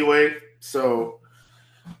today anyway, so.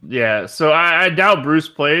 Yeah, so I doubt Bruce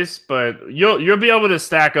plays, but you'll be able to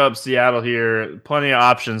stack up Seattle here. Plenty of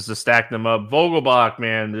options to stack them up. Vogelbach,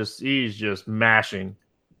 man, he's just mashing.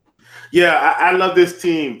 Yeah, I love this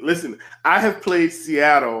team. Listen, I have played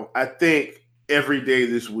Seattle, I think, every day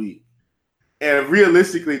this week. And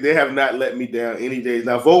realistically, they have not let me down any days.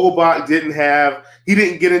 Now, Vogelbach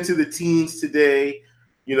didn't get into the teens today,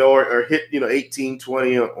 or hit, 18,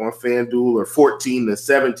 20 on FanDuel or 14 to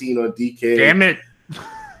 17 on DK. Damn it.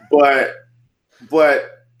 But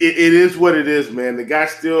it is what it is, man. The guy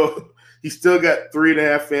still got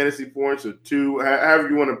 3.5 fantasy points or 2, however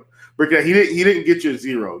you want to break it down. He didn't get you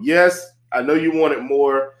 0. Yes, I know you wanted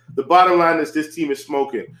more. The bottom line is this team is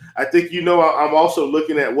smoking. I think I'm also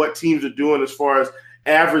looking at what teams are doing as far as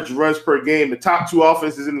average runs per game. The top 2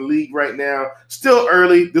 offenses in the league right now. Still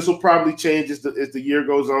early. This will probably change as the year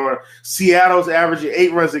goes on. Seattle's averaging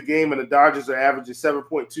 8 runs a game, and the Dodgers are averaging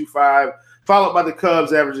 7.25. Followed by the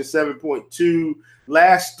Cubs averaging 7.2.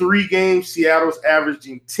 Last 3 games, Seattle's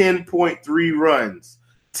averaging 10.3 runs.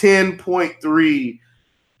 10.3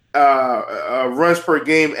 runs per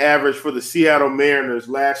game average for the Seattle Mariners.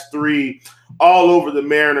 Last 3, all over the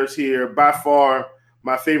Mariners here. By far,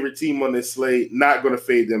 my favorite team on this slate. Not going to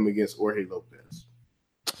fade them against Jorge Lopez.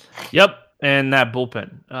 Yep, and that bullpen.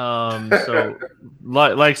 So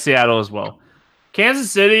like Seattle as well.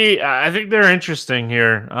 Kansas City, I think they're interesting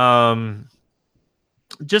here.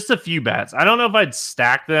 Just a few bats. I don't know if I'd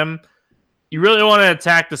stack them. You really want to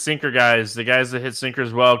attack the sinker guys, the guys that hit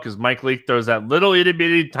sinkers well, because Mike Leake throws that little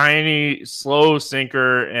itty-bitty, tiny, slow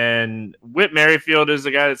sinker, and Whit Merrifield is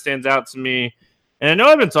the guy that stands out to me. And I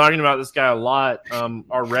know I've been talking about this guy a lot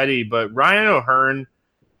already, but Ryan O'Hearn,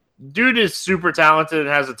 dude is super talented and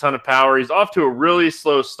has a ton of power. He's off to a really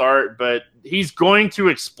slow start, but he's going to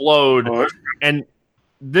explode. And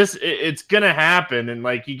it's going to happen. And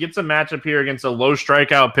he gets a matchup here against a low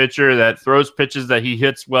strikeout pitcher that throws pitches that he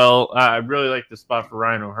hits well. I really like the spot for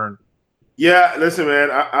Ryan O'Hearn. Yeah, listen,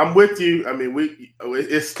 man, I'm with you. I mean,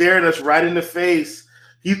 it's staring us right in the face.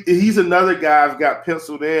 He's another guy I've got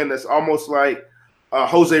penciled in that's almost like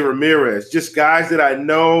Jose Ramirez, just guys that I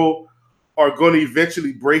know are going to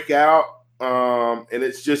eventually break out. And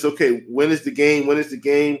it's just, okay, when is the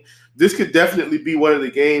game? This could definitely be one of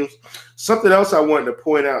the games. Something else I wanted to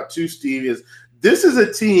point out too, Steve, is this is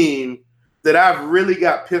a team that I've really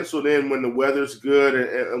got penciled in when the weather's good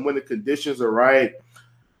and when the conditions are right.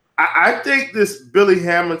 I think this Billy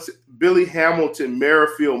Hamilton,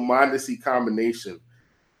 Merrifield, Mondesi combination,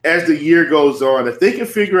 as the year goes on, if they can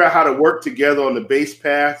figure out how to work together on the base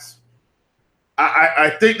paths,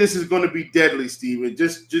 I think this is going to be deadly, Steven.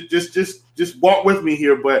 Just walk with me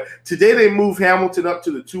here. But today they moved Hamilton up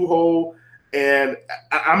to the 2-hole, and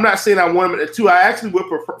I'm not saying I want him at the 2. I actually would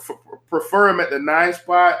prefer him at the 9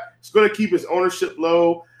 spot. It's going to keep his ownership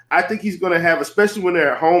low. I think he's going to have, especially when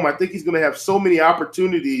they're at home, I think he's going to have so many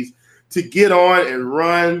opportunities to get on and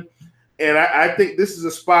run. And I think this is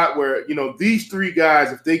a spot where, these 3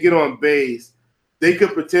 guys, if they get on base, they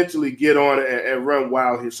could potentially get on and run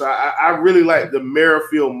wild here. So I really like the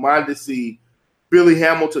Merrifield, Mondesi, Billy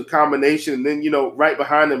Hamilton combination. And then, right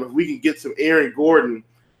behind them, if we can get some Alex Gordon,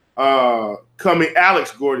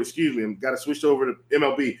 excuse me, I've got to switch over to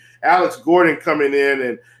MLB. Alex Gordon coming in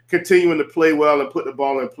and continuing to play well and put the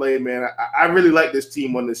ball in play, man. I really like this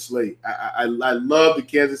team on this slate. I love the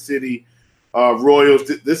Kansas City Royals.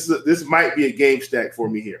 This might be a game stack for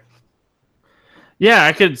me here. Yeah,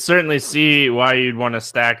 I could certainly see why you'd want to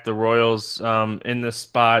stack the Royals in this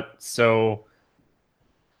spot. So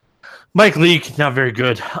Mike Leake, not very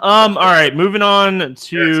good. All right, moving on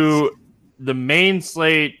to the main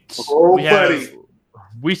slate.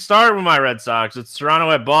 We start with my Red Sox. It's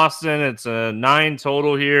Toronto at Boston. It's a 9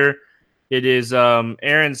 total here. It is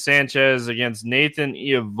Aaron Sanchez against Nathan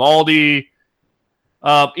Eovaldi.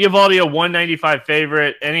 Eovaldi, a 195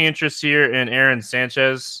 favorite. Any interest here in Aaron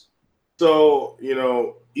Sanchez? So,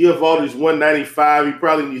 Eovaldi's 195. He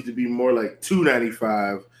probably needs to be more like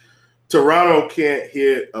 295. Toronto can't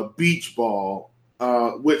hit a beach ball,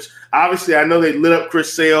 which obviously I know they lit up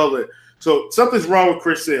Chris Sale. So something's wrong with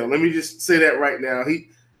Chris Sale. Let me just say that right now.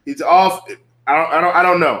 He's off. I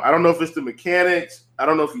don't know. I don't know if it's the mechanics. I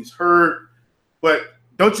don't know if he's hurt. But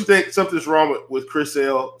don't you think something's wrong with Chris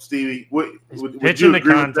Sale, Stevie? Would pitching the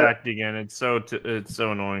contact again. It's so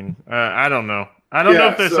annoying. I don't know. I don't know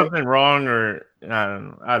if there's something wrong or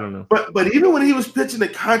I don't know. But even when he was pitching the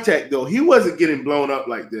contact, though, he wasn't getting blown up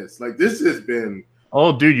like this. Like, this has been.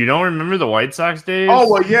 Oh, dude, you don't remember the White Sox days? Oh,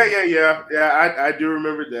 well, yeah. I do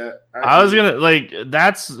remember that. I was gonna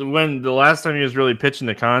that's when the last time he was really pitching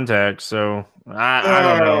the contact. So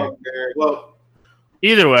I don't know. Man. Well,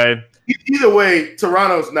 either way,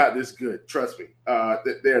 Toronto's not this good. Trust me,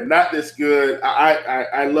 they're not this good.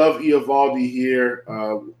 I love Eovaldi here.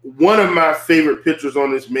 One of my favorite pitchers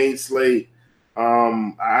on this main slate.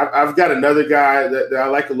 I've got another guy that I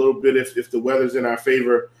like a little bit if the weather's in our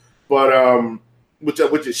favor, but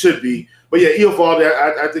which it should be. But yeah, Eovaldi,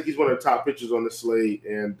 I think he's one of the top pitchers on the slate,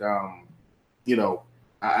 and I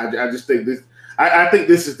just think this. I think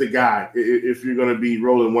this is the guy if you're going to be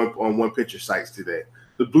rolling on one pitcher sites today.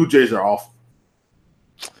 The Blue Jays are awful.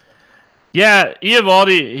 Yeah,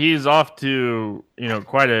 Eovaldi, he's off to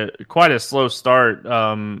quite a slow start.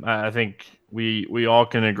 I think we all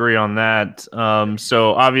can agree on that.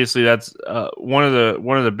 So obviously that's one of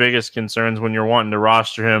the biggest concerns when you're wanting to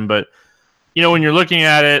roster him. But when you're looking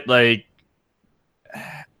at it, like,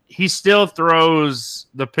 he still throws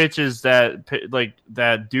the pitches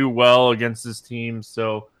that do well against this team.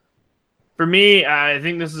 So for me, I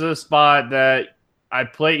think this is a spot that I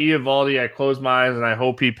play Eovaldi. I close my eyes and I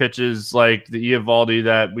hope he pitches like the Eovaldi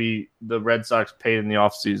that the Red Sox paid in the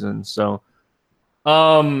offseason. So,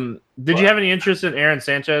 did you have any interest in Aaron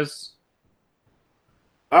Sanchez?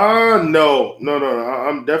 No.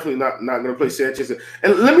 I'm definitely not going to play Sanchez.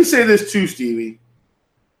 And let me say this too, Stevie.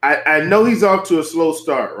 I know he's off to a slow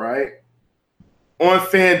start, right? On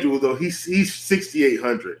FanDuel, though, he's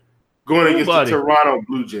 6,800 going against the Toronto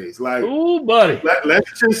Blue Jays. Like, ooh, buddy.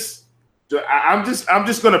 Let's just. I'm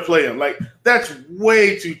just going to play him. Like, that's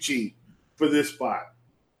way too cheap for this spot.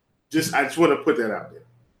 I just want to put that out there.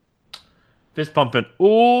 Fist pumping.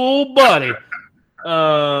 Ooh, buddy.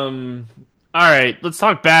 All right, let's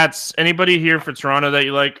talk bats. Anybody here for Toronto that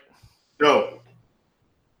you like? No.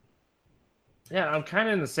 Yeah, I'm kind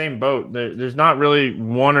of in the same boat. There's not really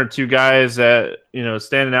one or two guys that,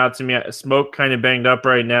 standing out to me. Smoke kind of banged up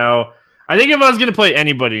right now. I think if I was going to play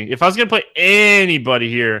anybody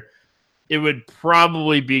here, it would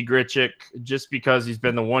probably be Grichuk, just because he's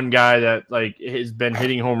been the one guy that has been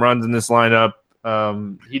hitting home runs in this lineup.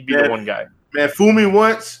 He'd be the one guy. Man, fool me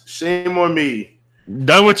once, shame on me.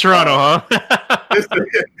 Done with Toronto, huh?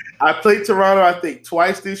 I played Toronto, I think,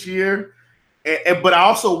 twice this year, but I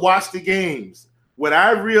also watched the games. When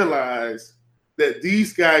I realized that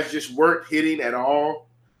these guys just weren't hitting at all,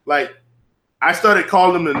 I started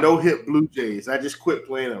calling them the no-hit Blue Jays. I just quit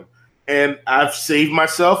playing them. And I've saved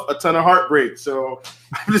myself a ton of heartbreak, so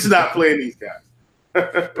I'm just not playing these guys.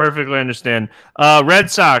 Perfectly understand.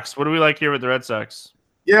 Red Sox, what do we like here with the Red Sox?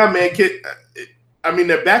 Yeah, man. I mean,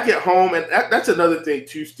 they're back at home, and that's another thing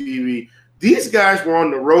too, Stevie. These guys were on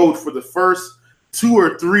the road for the first 2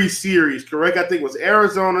 or 3 series, correct? I think it was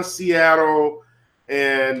Arizona, Seattle,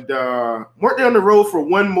 and weren't they on the road for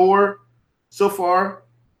one more so far?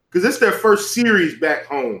 Because it's their first series back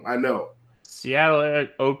home, I know. Seattle,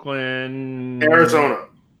 Oakland, Arizona.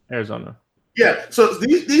 Yeah, so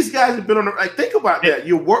these guys have been on the – like, think about that.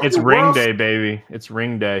 It's ring day, baby. It's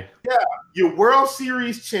ring day. Yeah, you're World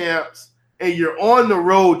Series champs, and you're on the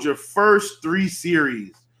road your first 3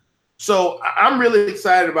 series. So I'm really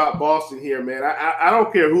excited about Boston here, man. I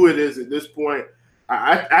don't care who it is at this point.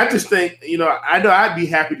 I just think, I know I'd be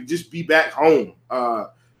happy to just be back home.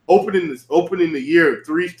 Opening the year,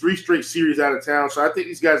 three straight series out of town. So I think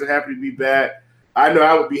these guys are happy to be back. I know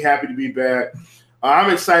I would be happy to be back.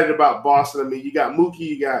 I'm excited about Boston. I mean, you got Mookie,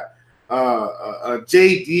 you got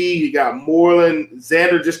JD, you got Moreland.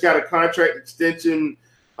 Xander just got a contract extension.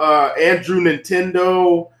 Andrew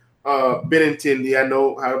Nintendo, Benintendi. I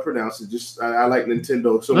know how to pronounce it. I like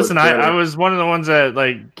Nintendo. So listen, I was one of the ones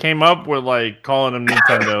that came up with calling him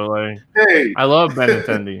Nintendo. Hey, I love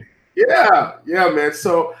Benintendi. Yeah, man.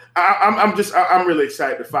 So I'm really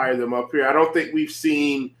excited to fire them up here. I don't think we've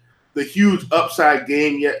seen the huge upside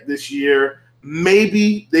game yet this year.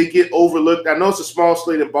 Maybe they get overlooked. I know it's a small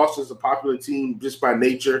slate, and Boston's a popular team just by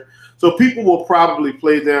nature, so people will probably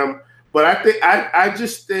play them. But I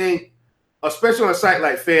just think, especially on a site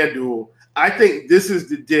like FanDuel, I think this is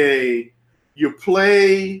the day you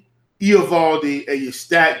play Eovaldi and you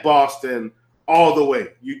stack Boston all the way.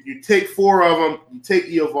 You take 4 of them. You take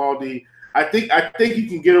Eovaldi. I think you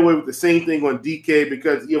can get away with the same thing on DK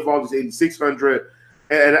because Eovaldi's 8,600,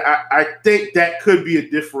 and I think that could be a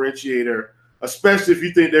differentiator, especially if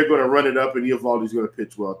you think they're going to run it up and Eovaldi's going to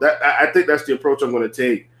pitch well. I think that's the approach I'm going to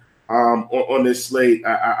take on this slate.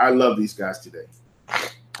 I love these guys today.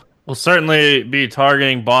 We'll certainly be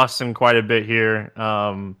targeting Boston quite a bit here.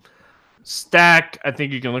 Stack, I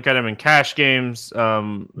think you can look at him in cash games.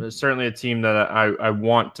 Certainly a team that I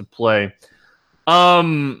want to play.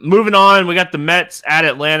 Moving on, we got the Mets at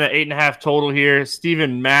Atlanta, 8.5 total here.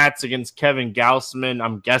 Steven Matz against Kevin Gausman.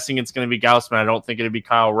 I'm guessing it's going to be Gausman. I don't think it'll be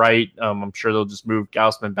Kyle Wright. I'm sure they'll just move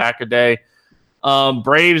Gausman back a day.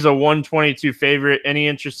 Braves a 122 favorite. Any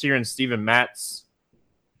interest here in Steven Matz?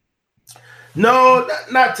 No,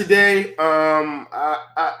 not today.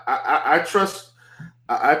 I trust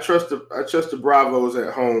the Bravos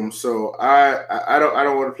at home, so I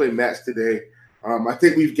don't want to play Matz today. I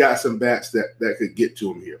think we've got some bats that could get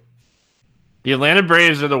to him here. The Atlanta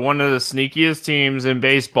Braves are one of the sneakiest teams in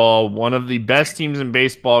baseball, one of the best teams in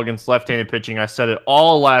baseball against left-handed pitching. I said it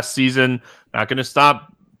all last season. Not going to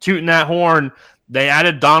stop tooting that horn. They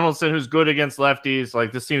added Donaldson, who's good against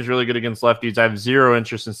lefties. This team's really good against lefties. I have zero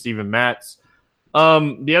interest in Steven Matz.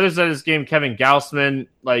 The other side of this game, Kevin Gausman,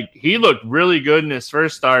 he looked really good in his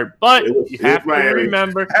first start, but you have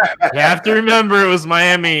to remember it was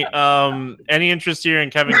Miami. Any interest here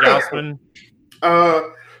in Kevin Gausman?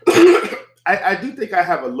 I do think I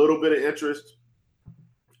have a little bit of interest.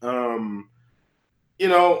 But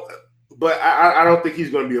I don't think he's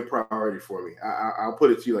going to be a priority for me. I'll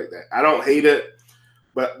put it to you like that. I don't hate it,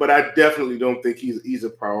 but I definitely don't think he's a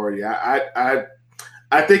priority. I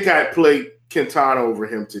think I'd play Quintana over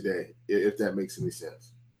him today, if that makes any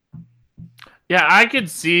sense. Yeah, I could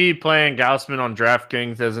see playing Gausman on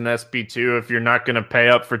DraftKings as an SB2 if you're not going to pay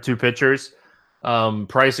up for 2 pitchers.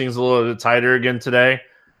 Pricing's a little bit tighter again today.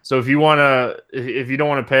 So if you don't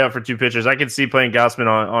want to pay up for 2 pitchers, I could see playing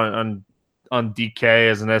Gausman on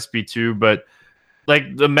DK as an SB2. But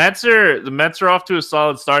the Mets are off to a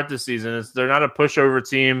solid start this season. They're not a pushover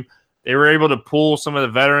team. They were able to pull some of the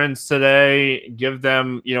veterans today, give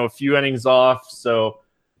them, a few innings off. So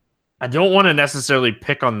I don't want to necessarily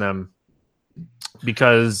pick on them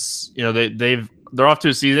because, they're off to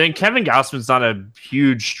a season. Kevin Gausman's not a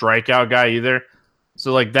huge strikeout guy either.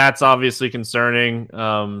 So that's obviously concerning.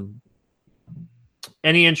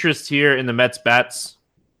 Any interest here in the Mets bats?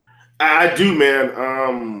 I do,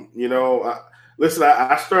 man. Listen,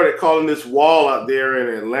 I started calling this wall out there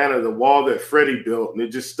in Atlanta the wall that Freddie built, and it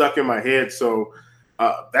just stuck in my head. So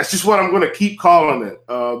that's just what I'm going to keep calling it,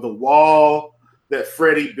 the wall that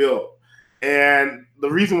Freddie built. And the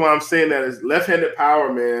reason why I'm saying that is left-handed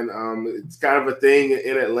power, man. It's kind of a thing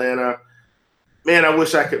in Atlanta. Man, I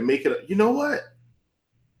wish I could make it. You know what?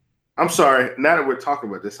 I'm sorry. Now that we're talking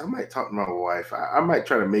about this, I might talk to my wife. I might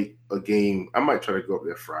try to make a game. I might try to go up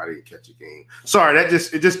there Friday and catch a game. Sorry, it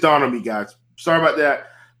just dawned on me, guys. Sorry about that.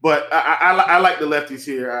 But I like the lefties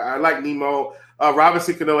here. I like Nemo.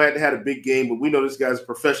 Robinson Cano had a big game, but we know this guy's a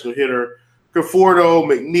professional hitter. Conforto,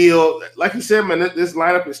 McNeil. Like you said, man, this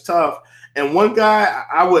lineup is tough. And one guy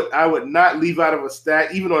I would not leave out of a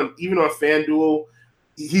stack, even on FanDuel.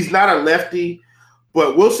 He's not a lefty,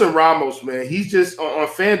 but Wilson Ramos, man, he's just on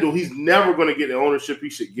FanDuel. He's never going to get the ownership he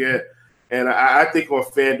should get, and I think on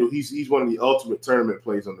FanDuel he's one of the ultimate tournament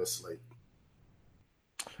plays on this slate.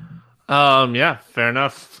 Yeah, fair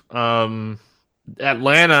enough.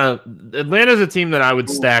 Atlanta's a team that I would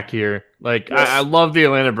stack here. Like, yes. I love the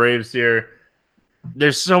Atlanta Braves here.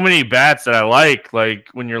 There's so many bats that I like. Like,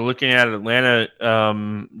 when you're looking at Atlanta,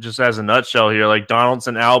 just as a nutshell here, like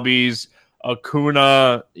Donaldson, Albies,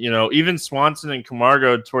 Acuna, even Swanson and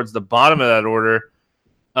Camargo towards the bottom of that order.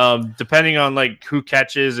 Depending on like who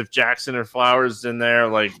catches, if Jackson or Flowers in there,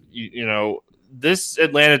 like this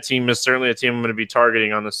Atlanta team is certainly a team I'm going to be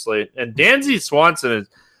targeting on the slate. And Dansby Swanson is.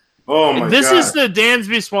 Oh my! This God. Is the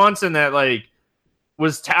Dansby Swanson that like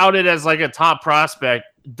was touted as like a top prospect.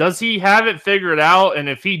 Does he have it figured out? And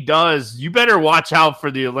if he does, you better watch out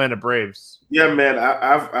for the Atlanta Braves. Yeah, man.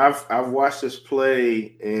 I've watched this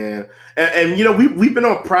play, and we've been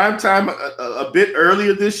on prime time a bit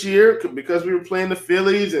earlier this year because we were playing the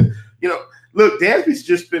Phillies, and look, Dansby's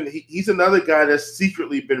just been he's another guy that's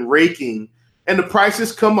secretly been raking, and the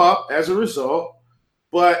prices come up as a result.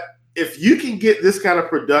 But if you can get this kind of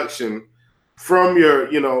production from your,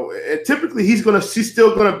 and typically he's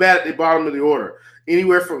still gonna bat at the bottom of the order,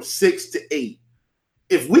 anywhere from 6 to 8.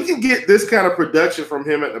 If we can get this kind of production from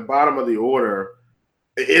him at the bottom of the order,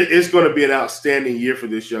 it's going to be an outstanding year for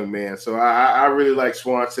this young man. So I really like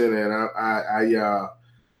Swanson, and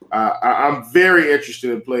I'm very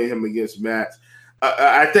interested in playing him against Mats.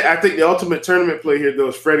 I think the ultimate tournament play here, though,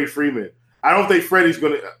 is Freddie Freeman. I don't think Freddie's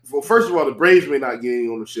going to – well, first of all, the Braves may not get any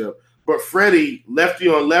ownership, but Freddie, lefty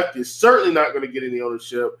on lefty, is certainly not going to get any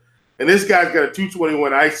ownership. And this guy's got a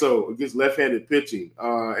 221 ISO against left-handed pitching.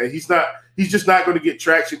 And he's just not going to get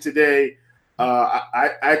traction today.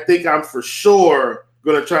 I think I'm for sure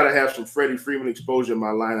going to try to have some Freddie Freeman exposure in my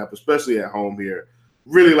lineup, especially at home here.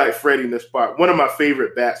 Really like Freddie in this spot. One of my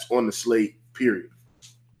favorite bats on the slate, period.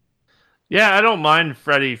 Yeah, I don't mind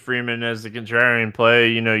Freddie Freeman as the contrarian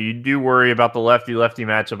play. You do worry about the lefty-lefty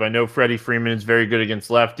matchup. I know Freddie Freeman is very good against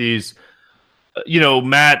lefties.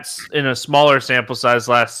 Mats in a smaller sample size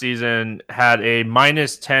last season had a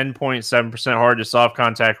minus 10.7% hard to soft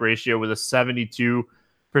contact ratio with a 72%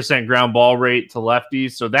 ground ball rate to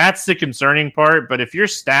lefties. So that's the concerning part. But if you're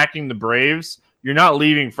stacking the Braves, you're not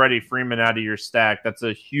leaving Freddie Freeman out of your stack. That's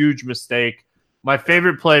a huge mistake. My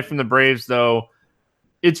favorite play from the Braves, though,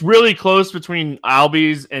 it's really close between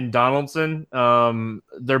Albies and Donaldson.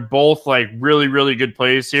 They're both like really, really good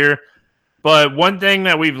plays here. But one thing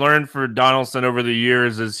that we've learned for Donaldson over the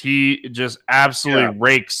years is he just absolutely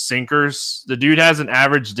rakes sinkers. The dude has an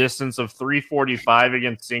average distance of 345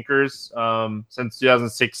 against sinkers since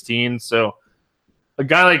 2016. So a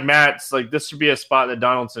guy like Matt's, like, this should be a spot that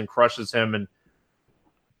Donaldson crushes him. And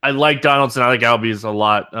I like Donaldson. I like Albies a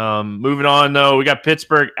lot. Moving on, though, we got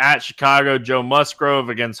Pittsburgh at Chicago. Joe Musgrove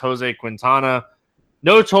against Jose Quintana.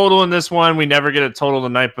 No total in this one. We never get a total the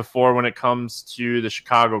night before when it comes to the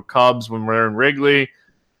Chicago Cubs when we're in Wrigley.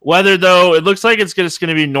 Weather, though, it looks like it's just going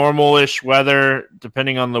to be normal-ish weather,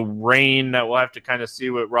 depending on the rain. That we'll have to kind of see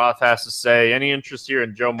what Roth has to say. Any interest here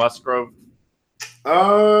in Joe Musgrove?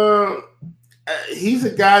 He's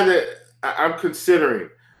a guy that I'm considering.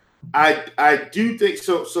 I do think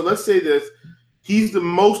so. So let's say this: he's the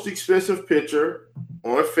most expensive pitcher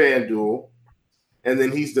on FanDuel. And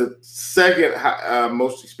then he's the second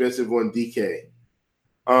most expensive on DK.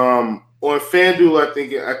 On FanDuel, I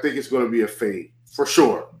think it's going to be a fade for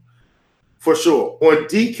sure. For sure. On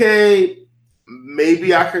DK,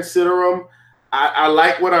 maybe I consider him. I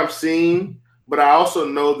like what I'm seeing, but I also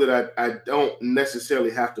know that I don't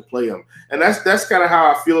necessarily have to play him. And that's kind of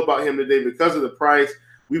how I feel about him today because of the price.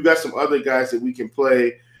 We've got some other guys that we can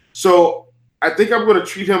play. So I think I'm going to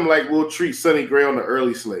treat him like we'll treat Sonny Gray on the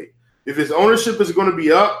early slate. If his ownership is going to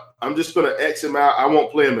be up, I'm just going to X him out. I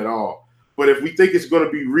won't play him at all. But if we think it's going to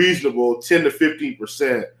be reasonable, 10 to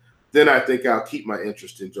 15%, then I think I'll keep my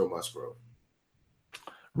interest in Joe Musgrove.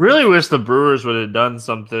 Really wish the Brewers would have done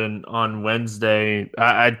something on Wednesday.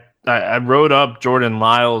 I wrote up Jordan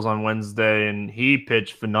Lyles on Wednesday, and he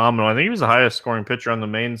pitched phenomenal. I think he was the highest scoring pitcher on the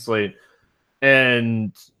main slate.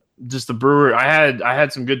 And just the Brewer, I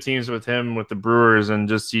had some good teams with him with the Brewers, and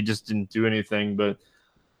he just didn't do anything. But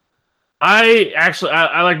I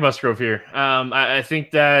like Musgrove here. I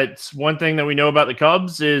think that one thing that we know about the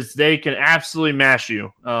Cubs is they can absolutely mash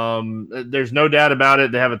you. There's no doubt about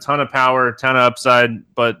it. They have a ton of power, a ton of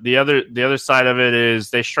upside, but the other side of it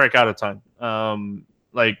is they strike out a ton.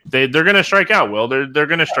 Like they're going to strike out. Will they're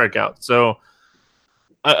going to strike out. So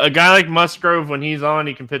a guy like Musgrove, when he's on,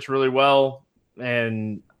 he can pitch really well,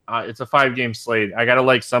 and it's a 5-game slate. I got to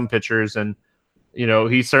like some pitchers, and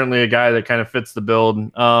he's certainly a guy that kind of fits the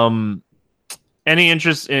build. Any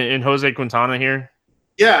interest in Jose Quintana here?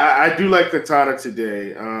 Yeah, I do like Quintana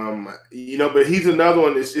today. But he's another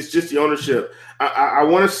one. It's just the ownership. I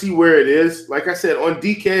want to see where it is. Like I said, on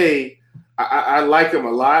DK, I like him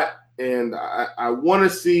a lot. And I want to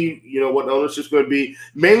see, what the ownership's going to be,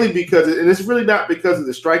 mainly because, and it's really not because of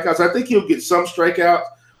the strikeouts. I think he'll get some strikeouts,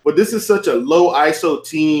 but this is such a low ISO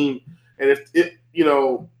team. And if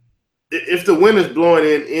the wind is blowing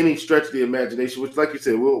in any stretch of the imagination, which, like you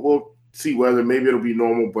said, we'll see whether maybe it'll be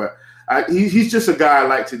normal. But he's just a guy I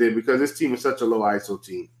like today because this team is such a low ISO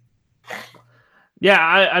team.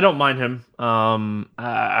 Yeah, I don't mind him.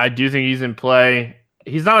 I do think he's in play.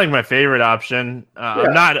 He's not like my favorite option.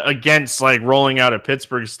 I'm not against like rolling out a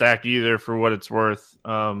Pittsburgh stack either, for what it's worth.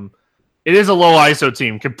 It is a low ISO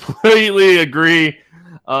team. Completely agree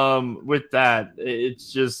with that.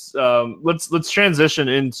 It's just let's transition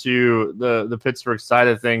into the Pittsburgh side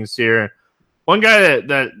of things here. One guy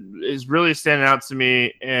that is really standing out to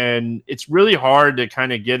me, and it's really hard to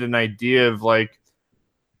kind of get an idea of like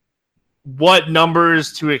what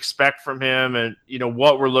numbers to expect from him, and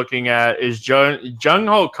what we're looking at is Jung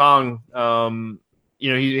Ho Kong.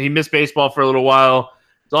 He missed baseball for a little while.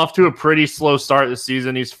 He's off to a pretty slow start this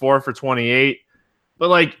season. He's 4 for 28, but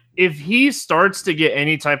like if he starts to get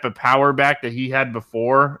any type of power back that he had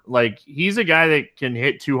before, like he's a guy that can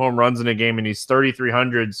hit 2 home runs in a game, and he's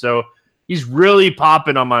 3,300. So he's really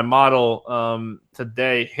popping on my model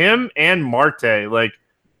today. Him and Marte, like.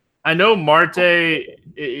 I know Marte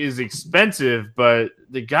is expensive, but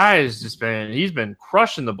the guy has he's been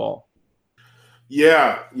crushing the ball.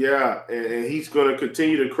 Yeah. And he's going to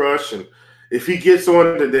continue to crush. And if he gets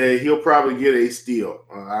on today, he'll probably get a steal.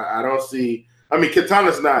 I don't see –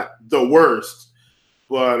 Quintana's not the worst,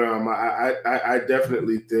 but I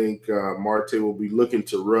definitely think Marte will be looking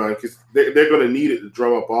to run because they're going to need it to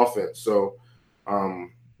drum up offense. So,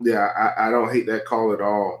 I don't hate that call at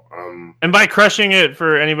all. And by crushing it,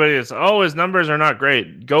 for anybody that's, his numbers are not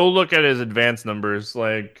great, go look at his advanced numbers.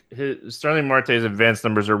 Like Starling Marte's advanced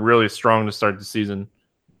numbers are really strong to start the season.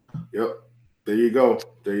 Yep. There you go.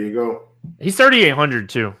 He's 3,800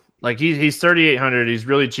 too. Like he's 3,800. He's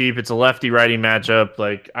really cheap. It's a lefty-righty matchup.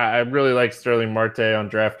 Like I really like Starling Marte on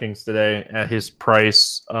DraftKings today at his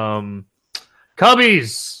price.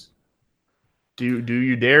 Cubbies. Do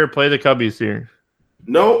you dare play the Cubbies here?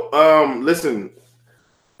 No. Listen,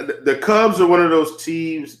 the Cubs are one of those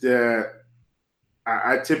teams that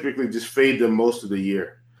I typically just fade them most of the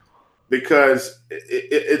year because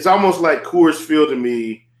it's almost like Coors Field to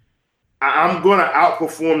me. I'm going to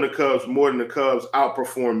outperform the Cubs more than the Cubs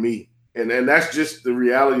outperform me. And that's just the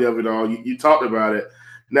reality of it all. You talked about it.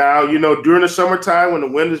 Now, during the summertime when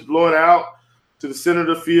the wind is blowing out to the center of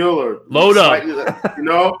the field or load up,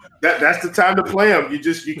 that's the time to play them.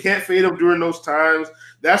 You can't fade them during those times.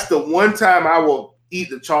 That's the one time I will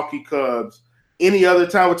eat the chalky Cubs. Any other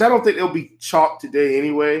time, which I don't think they'll be chalk today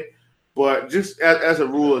anyway, but just as a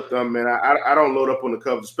rule of thumb, man, I don't load up on the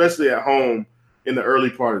Cubs, especially at home in the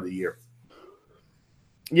early part of the year.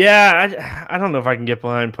 Yeah, I don't know if I can get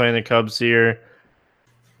behind playing the Cubs here.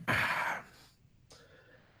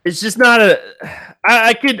 It's just not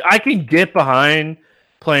I can get behind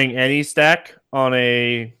playing any stack on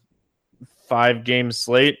a 5-game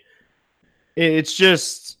slate. It's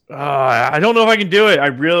just I don't know if I can do it. I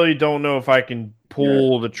really don't know if I can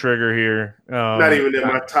pull the trigger here. Not even in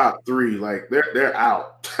my top 3. Like they're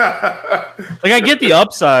out. Like I get the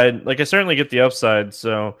upside. Like I certainly get the upside.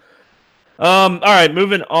 So. All right,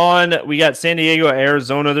 moving on. We got San Diego,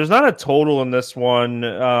 Arizona. There's not a total in this one.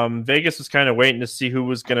 Vegas was kind of waiting to see who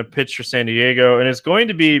was going to pitch for San Diego, and it's going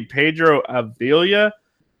to be Pedro Avila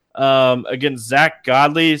against Zach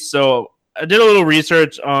Godley. So I did a little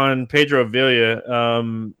research on Pedro Avila.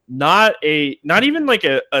 Not even like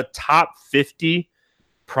a top 50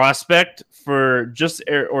 prospect for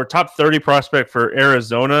or top 30 prospect for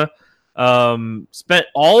Arizona. Spent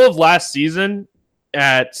all of last season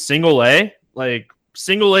at single A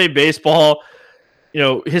baseball.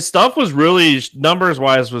 His stuff was really, numbers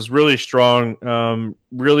wise, was really strong.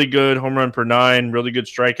 Really good home run per 9, really good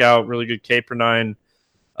strikeout, really good K per 9.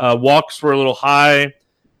 Walks were a little high,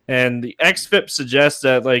 and the xFIP suggests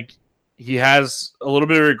that like he has a little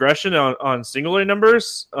bit of regression on single A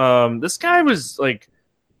numbers. This guy was like,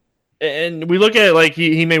 and we look at it like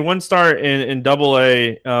he made one start in double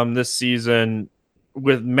A this season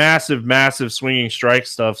with massive swinging strike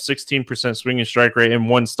stuff, 16% swinging strike rate in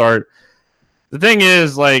one start. The thing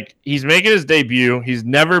is, like, he's making his debut. He's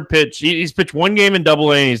never pitched. He's pitched one game in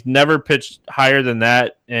Double A, and he's never pitched higher than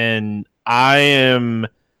that. And I am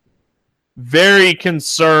very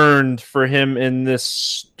concerned for him in this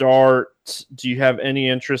start. Do you have any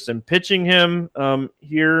interest in pitching him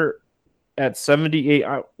here at 78?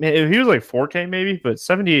 If he was like 4K maybe, but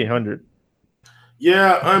 7,800.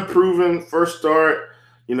 Yeah, unproven first start.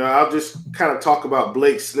 I'll just kind of talk about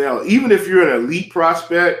Blake Snell. Even if you're an elite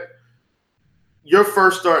prospect, your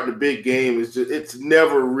first start in the big game it's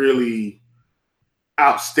never really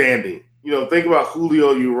outstanding. Think about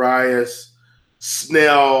Julio Urias,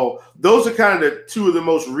 Snell. Those are kind of the two of the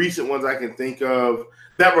most recent ones I can think of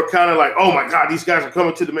that were kind of like, oh my God, these guys are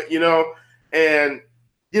coming to the, and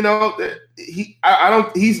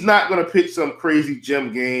he's not going to pitch some crazy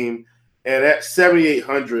gem game. And at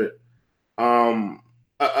 7,800,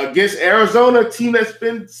 against Arizona, a team that's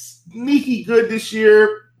been sneaky good this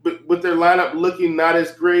year, but with their lineup looking not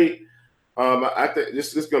as great, I think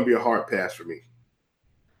this is going to be a hard pass for me.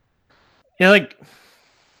 Yeah, like,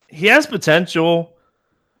 he has potential.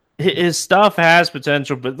 His stuff has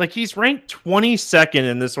potential, but like, he's ranked 22nd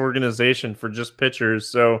in this organization for just pitchers.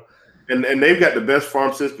 So, and they've got the best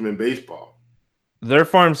farm system in baseball. Their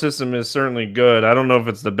farm system is certainly good. I don't know if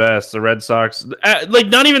it's the best. The Red Sox, like,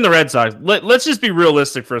 not even the Red Sox. Let's just be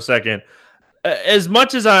realistic for a second. As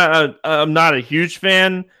much as I'm not a huge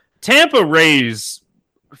fan, Tampa Rays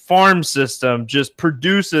farm system just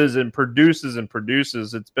produces and produces and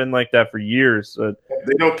produces. It's been like that for years.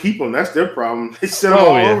 They don't keep them. That's their problem. They send them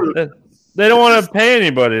all over. They don't want to pay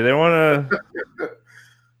anybody. They want to.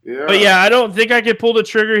 Yeah. But yeah, I don't think I could pull the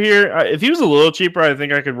trigger here. If he was a little cheaper, I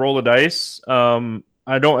think I could roll the dice.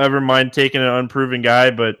 I don't ever mind taking an unproven guy,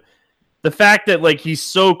 but the fact that, like, he's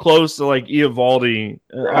so close to, like, Eovaldi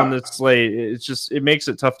on this slate, it makes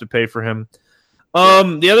it tough to pay for him.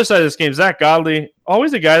 The other side of this game, Zach Godley,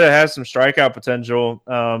 always a guy that has some strikeout potential.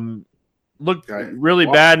 Looked really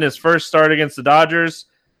bad in his first start against the Dodgers,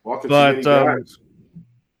 but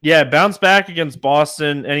bounced back against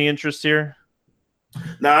Boston. Any interest here?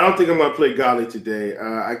 No, I don't think I'm going to play Godley today.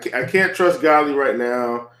 I can't trust Godley right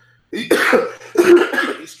now.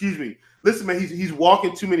 Excuse me. Listen, man, he's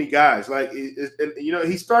walking too many guys. Like,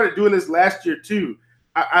 he started doing this last year too.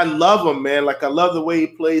 I love him, man. Like, I love the way he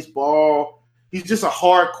plays ball. He's just a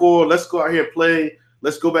hardcore. Let's go out here and play.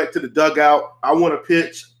 Let's go back to the dugout. I want to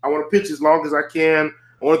pitch. I want to pitch as long as I can.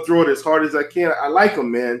 I want to throw it as hard as I can. I like him,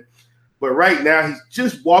 man. But right now, he's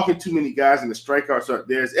just walking too many guys, and the strikeouts are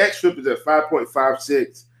there. His xFIP is at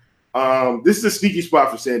 5.56. This is a sneaky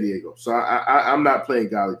spot for San Diego, so I'm not playing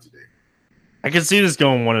Godley today. I can see this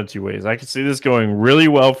going one of two ways. I can see this going really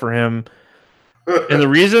well for him. And the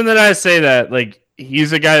reason that I say that, like,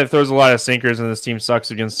 he's a guy that throws a lot of sinkers, and this team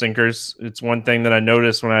sucks against sinkers. It's one thing that I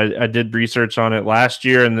noticed when I did research on it last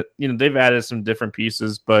year, and they've added some different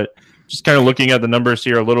pieces, but just kind of looking at the numbers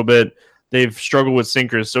here a little bit, they've struggled with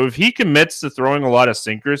sinkers. So if he commits to throwing a lot of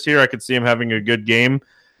sinkers here, I could see him having a good game.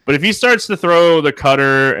 But if he starts to throw the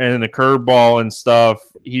cutter and the curveball and stuff,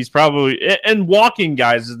 he's probably – and walking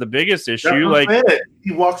guys is the biggest issue. Like,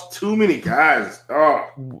 he walks too many guys. Oh.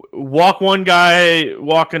 Walk one guy,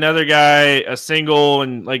 walk another guy, a single,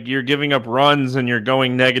 and, like, you're giving up runs and you're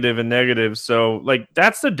going negative and negative. So, like,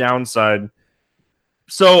 that's the downside.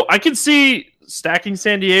 So I could see stacking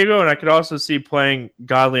San Diego, and I could also see playing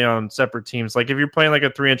Godley on separate teams. Like, if you're playing like a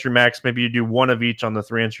 3-entry max, maybe you do one of each on the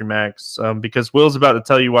 3-entry max, because Will's about to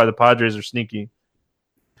tell you why the Padres are sneaky.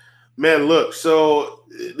 Man, look, so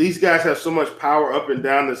these guys have so much power up and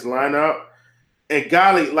down this lineup, and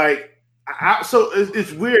Godley, like, so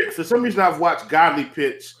it's weird. For some reason, I've watched Godley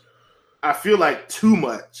pitch, I feel like, too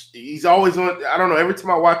much. He's always on, I don't know, every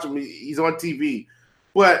time I watch him, he's on TV.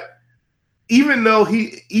 But even though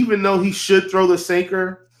he should throw the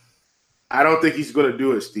sinker, I don't think he's going to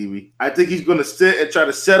do it, Stevie. I think he's going to sit and try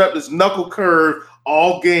to set up this knuckle curve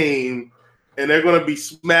all game, and they're going to be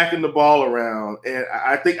smacking the ball around. And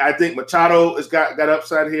I think Machado has got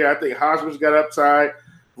upside here. I think Hosmer's got upside.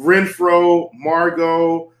 Renfroe,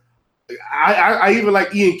 Margot. I even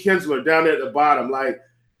like Ian Kinsler down there at the bottom. Like,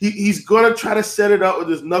 he's going to try to set it up with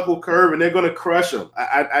his knuckle curve, and they're going to crush him.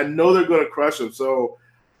 I know they're going to crush him. So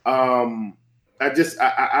I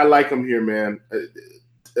like him here, man.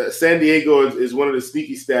 San Diego is one of the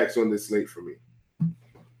sneaky stacks on this slate for me.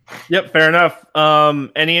 Yep, fair enough.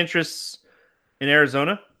 Any interests in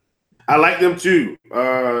Arizona? I like them too.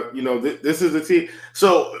 This is a team.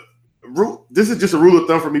 So this is just a rule of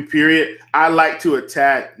thumb for me, period. I like to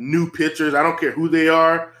attack new pitchers. I don't care who they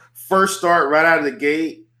are. First start right out of the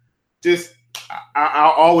gate.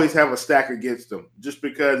 I'll always have a stack against them, just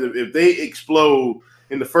because if they explode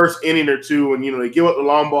in the first inning or two, and they give up the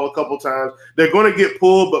long ball a couple times. They're going to get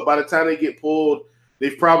pulled, but by the time they get pulled,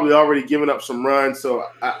 they've probably already given up some runs. So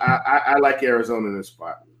I like Arizona in this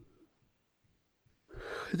spot.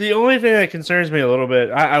 The only thing that concerns me a little bit,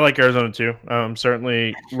 I like Arizona too. I'm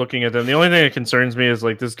certainly looking at them. The only thing that concerns me is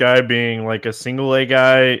like this guy being like a single A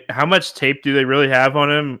guy. How much tape do they really have on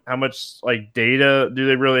him? How much like data do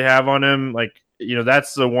they really have on him? Like,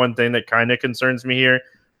 that's the one thing that kind of concerns me here.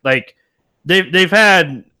 Like they've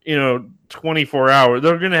had, 24 hours.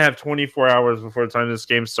 They're going to have 24 hours before the time this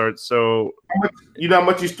game starts. So how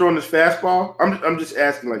much he's throwing his fastball? I'm just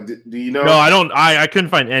asking, like, do you know? No, I don't. I couldn't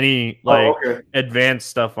find any advanced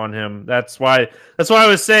stuff on him. That's why I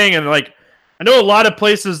was saying, and like, I know a lot of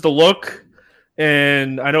places to look,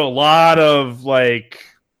 and I know a lot of like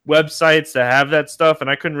websites that have that stuff, and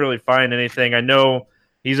I couldn't really find anything. I know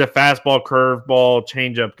he's a fastball, curveball,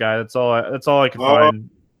 changeup guy. That's all I could find.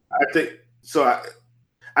 I think so.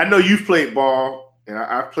 I know you've played ball, and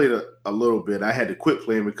I played a little bit. I had to quit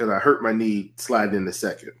playing because I hurt my knee sliding in the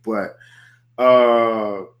second. But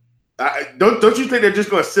don't you think they're just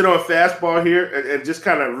going to sit on fastball here and just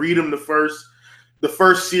kind of read them the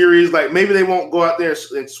first series? Like maybe they won't go out there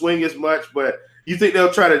and swing as much, but you think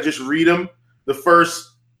they'll try to just read them the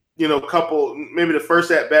first, couple, maybe the first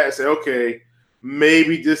at bat and say, okay,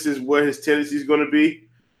 maybe this is what his tendency is going to be.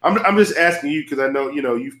 I'm just asking you because I know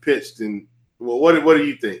you've pitched and. Well, what do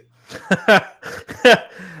you think?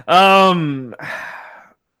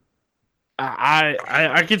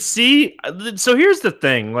 I could see. So here's the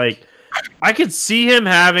thing. Like, I could see him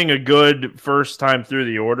having a good first time through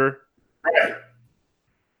the order. Right.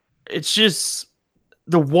 It's just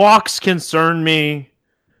the walks concern me.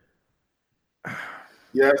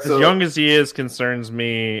 Yeah, as young as he is concerns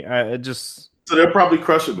me. So they're probably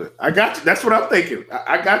crushing it. I got you. That's what I'm thinking.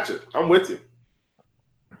 I got you. I'm with you.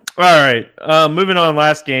 All right, moving on.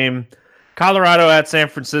 Last game, Colorado at San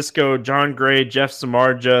Francisco. John Gray, Jeff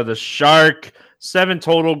Samardzija, the Shark. 7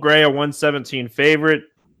 total. Gray a 117 favorite.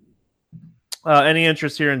 Any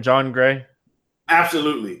interest here in John Gray?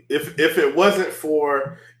 Absolutely. If it wasn't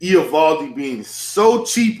for Eovaldi being so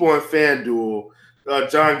cheap on FanDuel,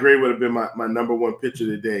 John Gray would have been my number one pitcher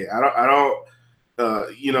today. I don't.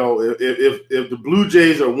 If the Blue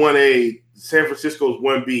Jays are 1A, San Francisco's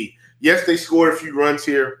 1B. Yes, they scored a few runs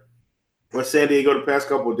here on San Diego the past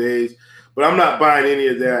couple of days, but I'm not buying any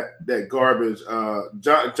of that garbage.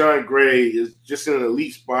 John Gray is just in an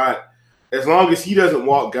elite spot. As long as he doesn't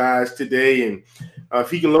walk guys today, and if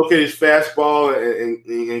he can locate his fastball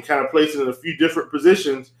and kind of place it in a few different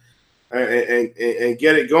positions and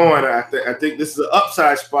get it going, I think this is an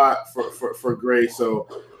upside spot for Gray. So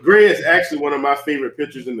Gray is actually one of my favorite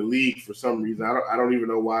pitchers in the league for some reason. I don't even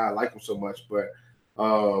know why I like him so much, but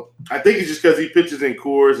I think it's just because he pitches in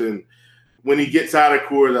Coors, and when he gets out of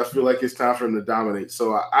Coors, I feel like it's time for him to dominate.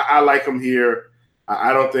 So I like him here.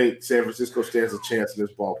 I don't think San Francisco stands a chance in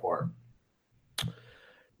this ballpark.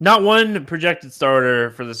 Not one projected starter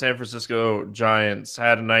for the San Francisco Giants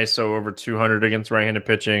had an ISO over 200 against right-handed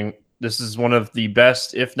pitching. This is one of the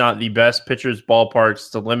best, if not the best, pitchers' ballparks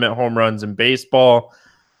to limit home runs in baseball.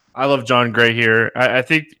 I love John Gray here. I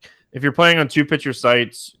think if you're playing on two-pitcher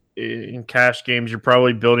sites in cash games, you're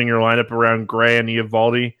probably building your lineup around Gray and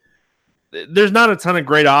Eovaldi. There's not a ton of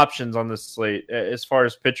great options on this slate as far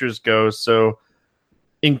as pitchers go. So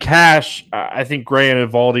in cash, I think Gray and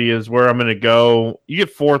Eovaldi is where I'm going to go. You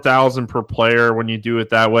get $4,000 per player when you do it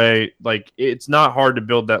that way. Like, it's not hard to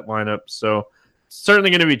build that lineup. So it's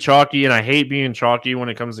certainly going to be chalky, and I hate being chalky when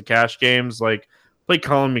it comes to cash games. Like, play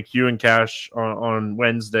Colin McHugh in cash on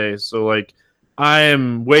Wednesday. So, like, I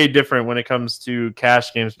am way different when it comes to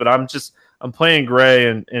cash games, but I'm playing Gray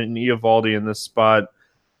and Eovaldi in this spot.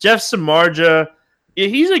 Jeff Samardzija,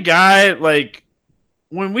 he's a guy, like,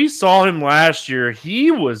 when we saw him last year,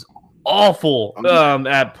 he was awful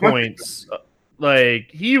at points. Like,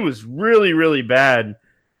 he was really, really bad.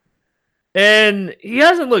 And he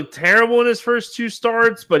hasn't looked terrible in his first 2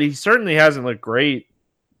 starts, but he certainly hasn't looked great.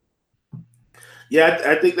 Yeah,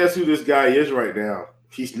 I think that's who this guy is right now.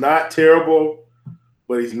 He's not terrible,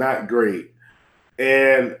 but he's not great.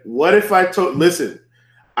 And what if I told – listen,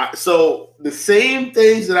 so the same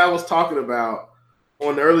things that I was talking about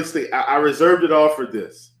on the early stage, I reserved it all for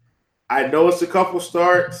this. I know it's a couple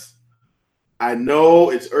starts. I know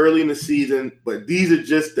it's early in the season, but these are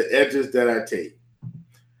just the edges that I take.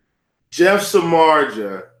 Jeff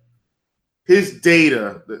Samardzija, his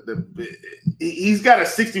data, he's got a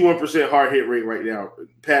 61% hard hit rate right now,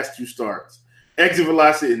 past 2 starts. Exit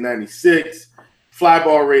velocity is 96, fly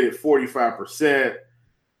ball rate at 45%.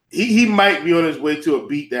 He might be on his way to a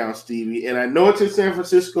beatdown, Stevie. And I know it's in San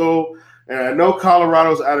Francisco. And I know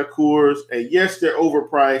Colorado's out of Coors, and yes, they're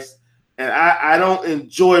overpriced. And I don't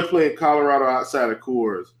enjoy playing Colorado outside of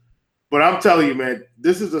Coors. But I'm telling you, man,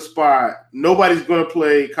 this is a spot. Nobody's going to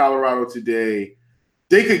play Colorado today.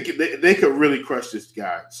 They could really crush this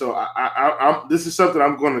guy. So this is something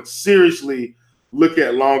I'm going to seriously look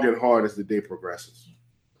at long and hard as the day progresses.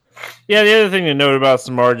 Yeah, the other thing to note about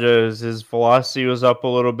Samardzija is his velocity was up a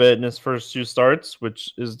little bit in his first 2 starts,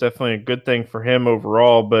 which is definitely a good thing for him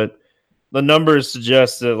overall. But the numbers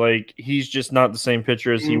suggest that like he's just not the same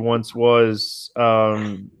pitcher as he once was.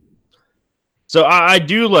 So I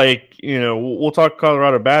do like, we'll talk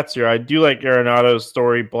Colorado bats here. I do like Arenado's,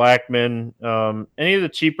 Story, Blackman, any of the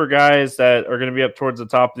cheaper guys that are going to be up towards the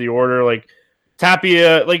top of the order, like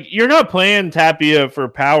Tapia. Like you're not playing Tapia for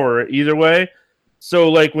power either way. So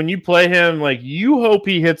like when you play him, like you hope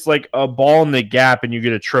he hits like a ball in the gap and you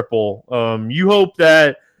get a triple. You hope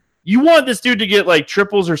that you want this dude to get like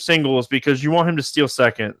triples or singles because you want him to steal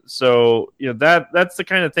second. So that's the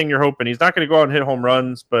kind of thing you're hoping. He's not going to go out and hit home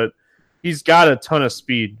runs, but he's got a ton of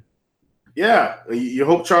speed. Yeah, you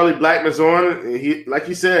hope Charlie Blackman's on. He, like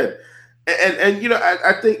you said, and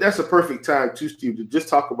I think that's a perfect time too, Steve, to just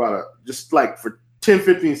talk about just like for 10,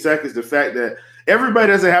 15 seconds the fact that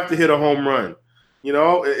everybody doesn't have to hit a home run.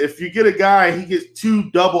 If you get a guy and he gets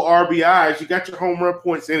 2 double RBIs, you got your home run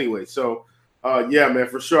points anyway. So, yeah, man,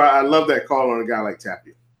 for sure, I love that call on a guy like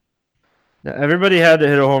Tapia. Now, everybody had to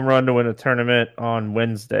hit a home run to win a tournament on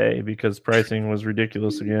Wednesday because pricing was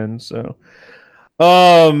ridiculous again. So,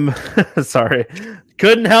 sorry,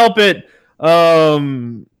 couldn't help it.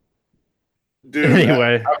 Dude,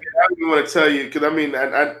 anyway, I don't even want to tell you because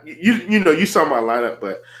you saw my lineup,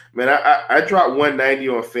 but man, I dropped 190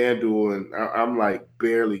 on FanDuel and I'm like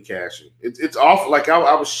barely cashing. It's awful. Like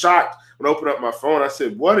I was shocked when I opened up my phone. I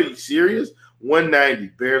said, "What, are you serious?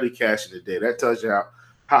 190 barely cashing a day." That tells you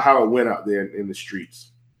how it went out there in the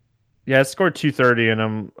streets. Yeah, I scored 230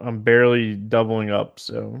 and I'm barely doubling up.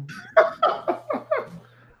 So,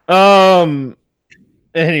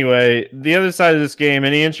 anyway, the other side of this game,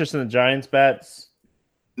 any interest in the Giants bats?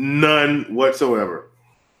 None whatsoever.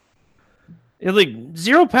 It's like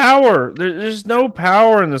zero power. There's no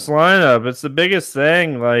power in this lineup. It's the biggest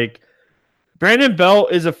thing. Like Brandon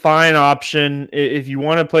Belt is a fine option if you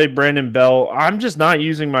want to play Brandon Belt. I'm just not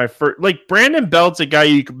using my first. Like Brandon Belt's a guy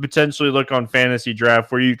you could potentially look on Fantasy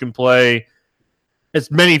Draft where you can play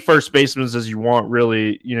as many first basemen as you want.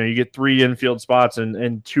 Really, you get 3 infield spots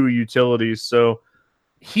and 2 utilities. So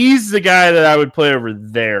he's the guy that I would play over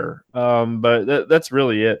there. But that's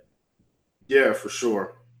really it. Yeah, for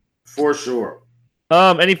sure. For sure.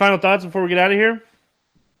 Any final thoughts before we get out of here?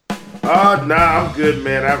 Nah, I'm good,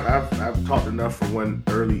 man. I've talked enough for one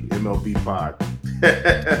early MLB pod.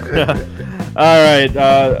 All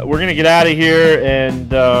right, we're gonna get out of here, and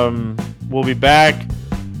we'll be back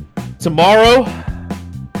tomorrow.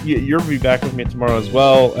 You'll be back with me tomorrow as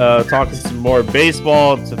well, talking some more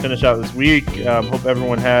baseball to finish out this week. Hope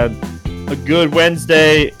everyone had a good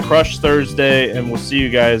Wednesday, crush Thursday, and we'll see you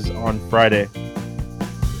guys on Friday.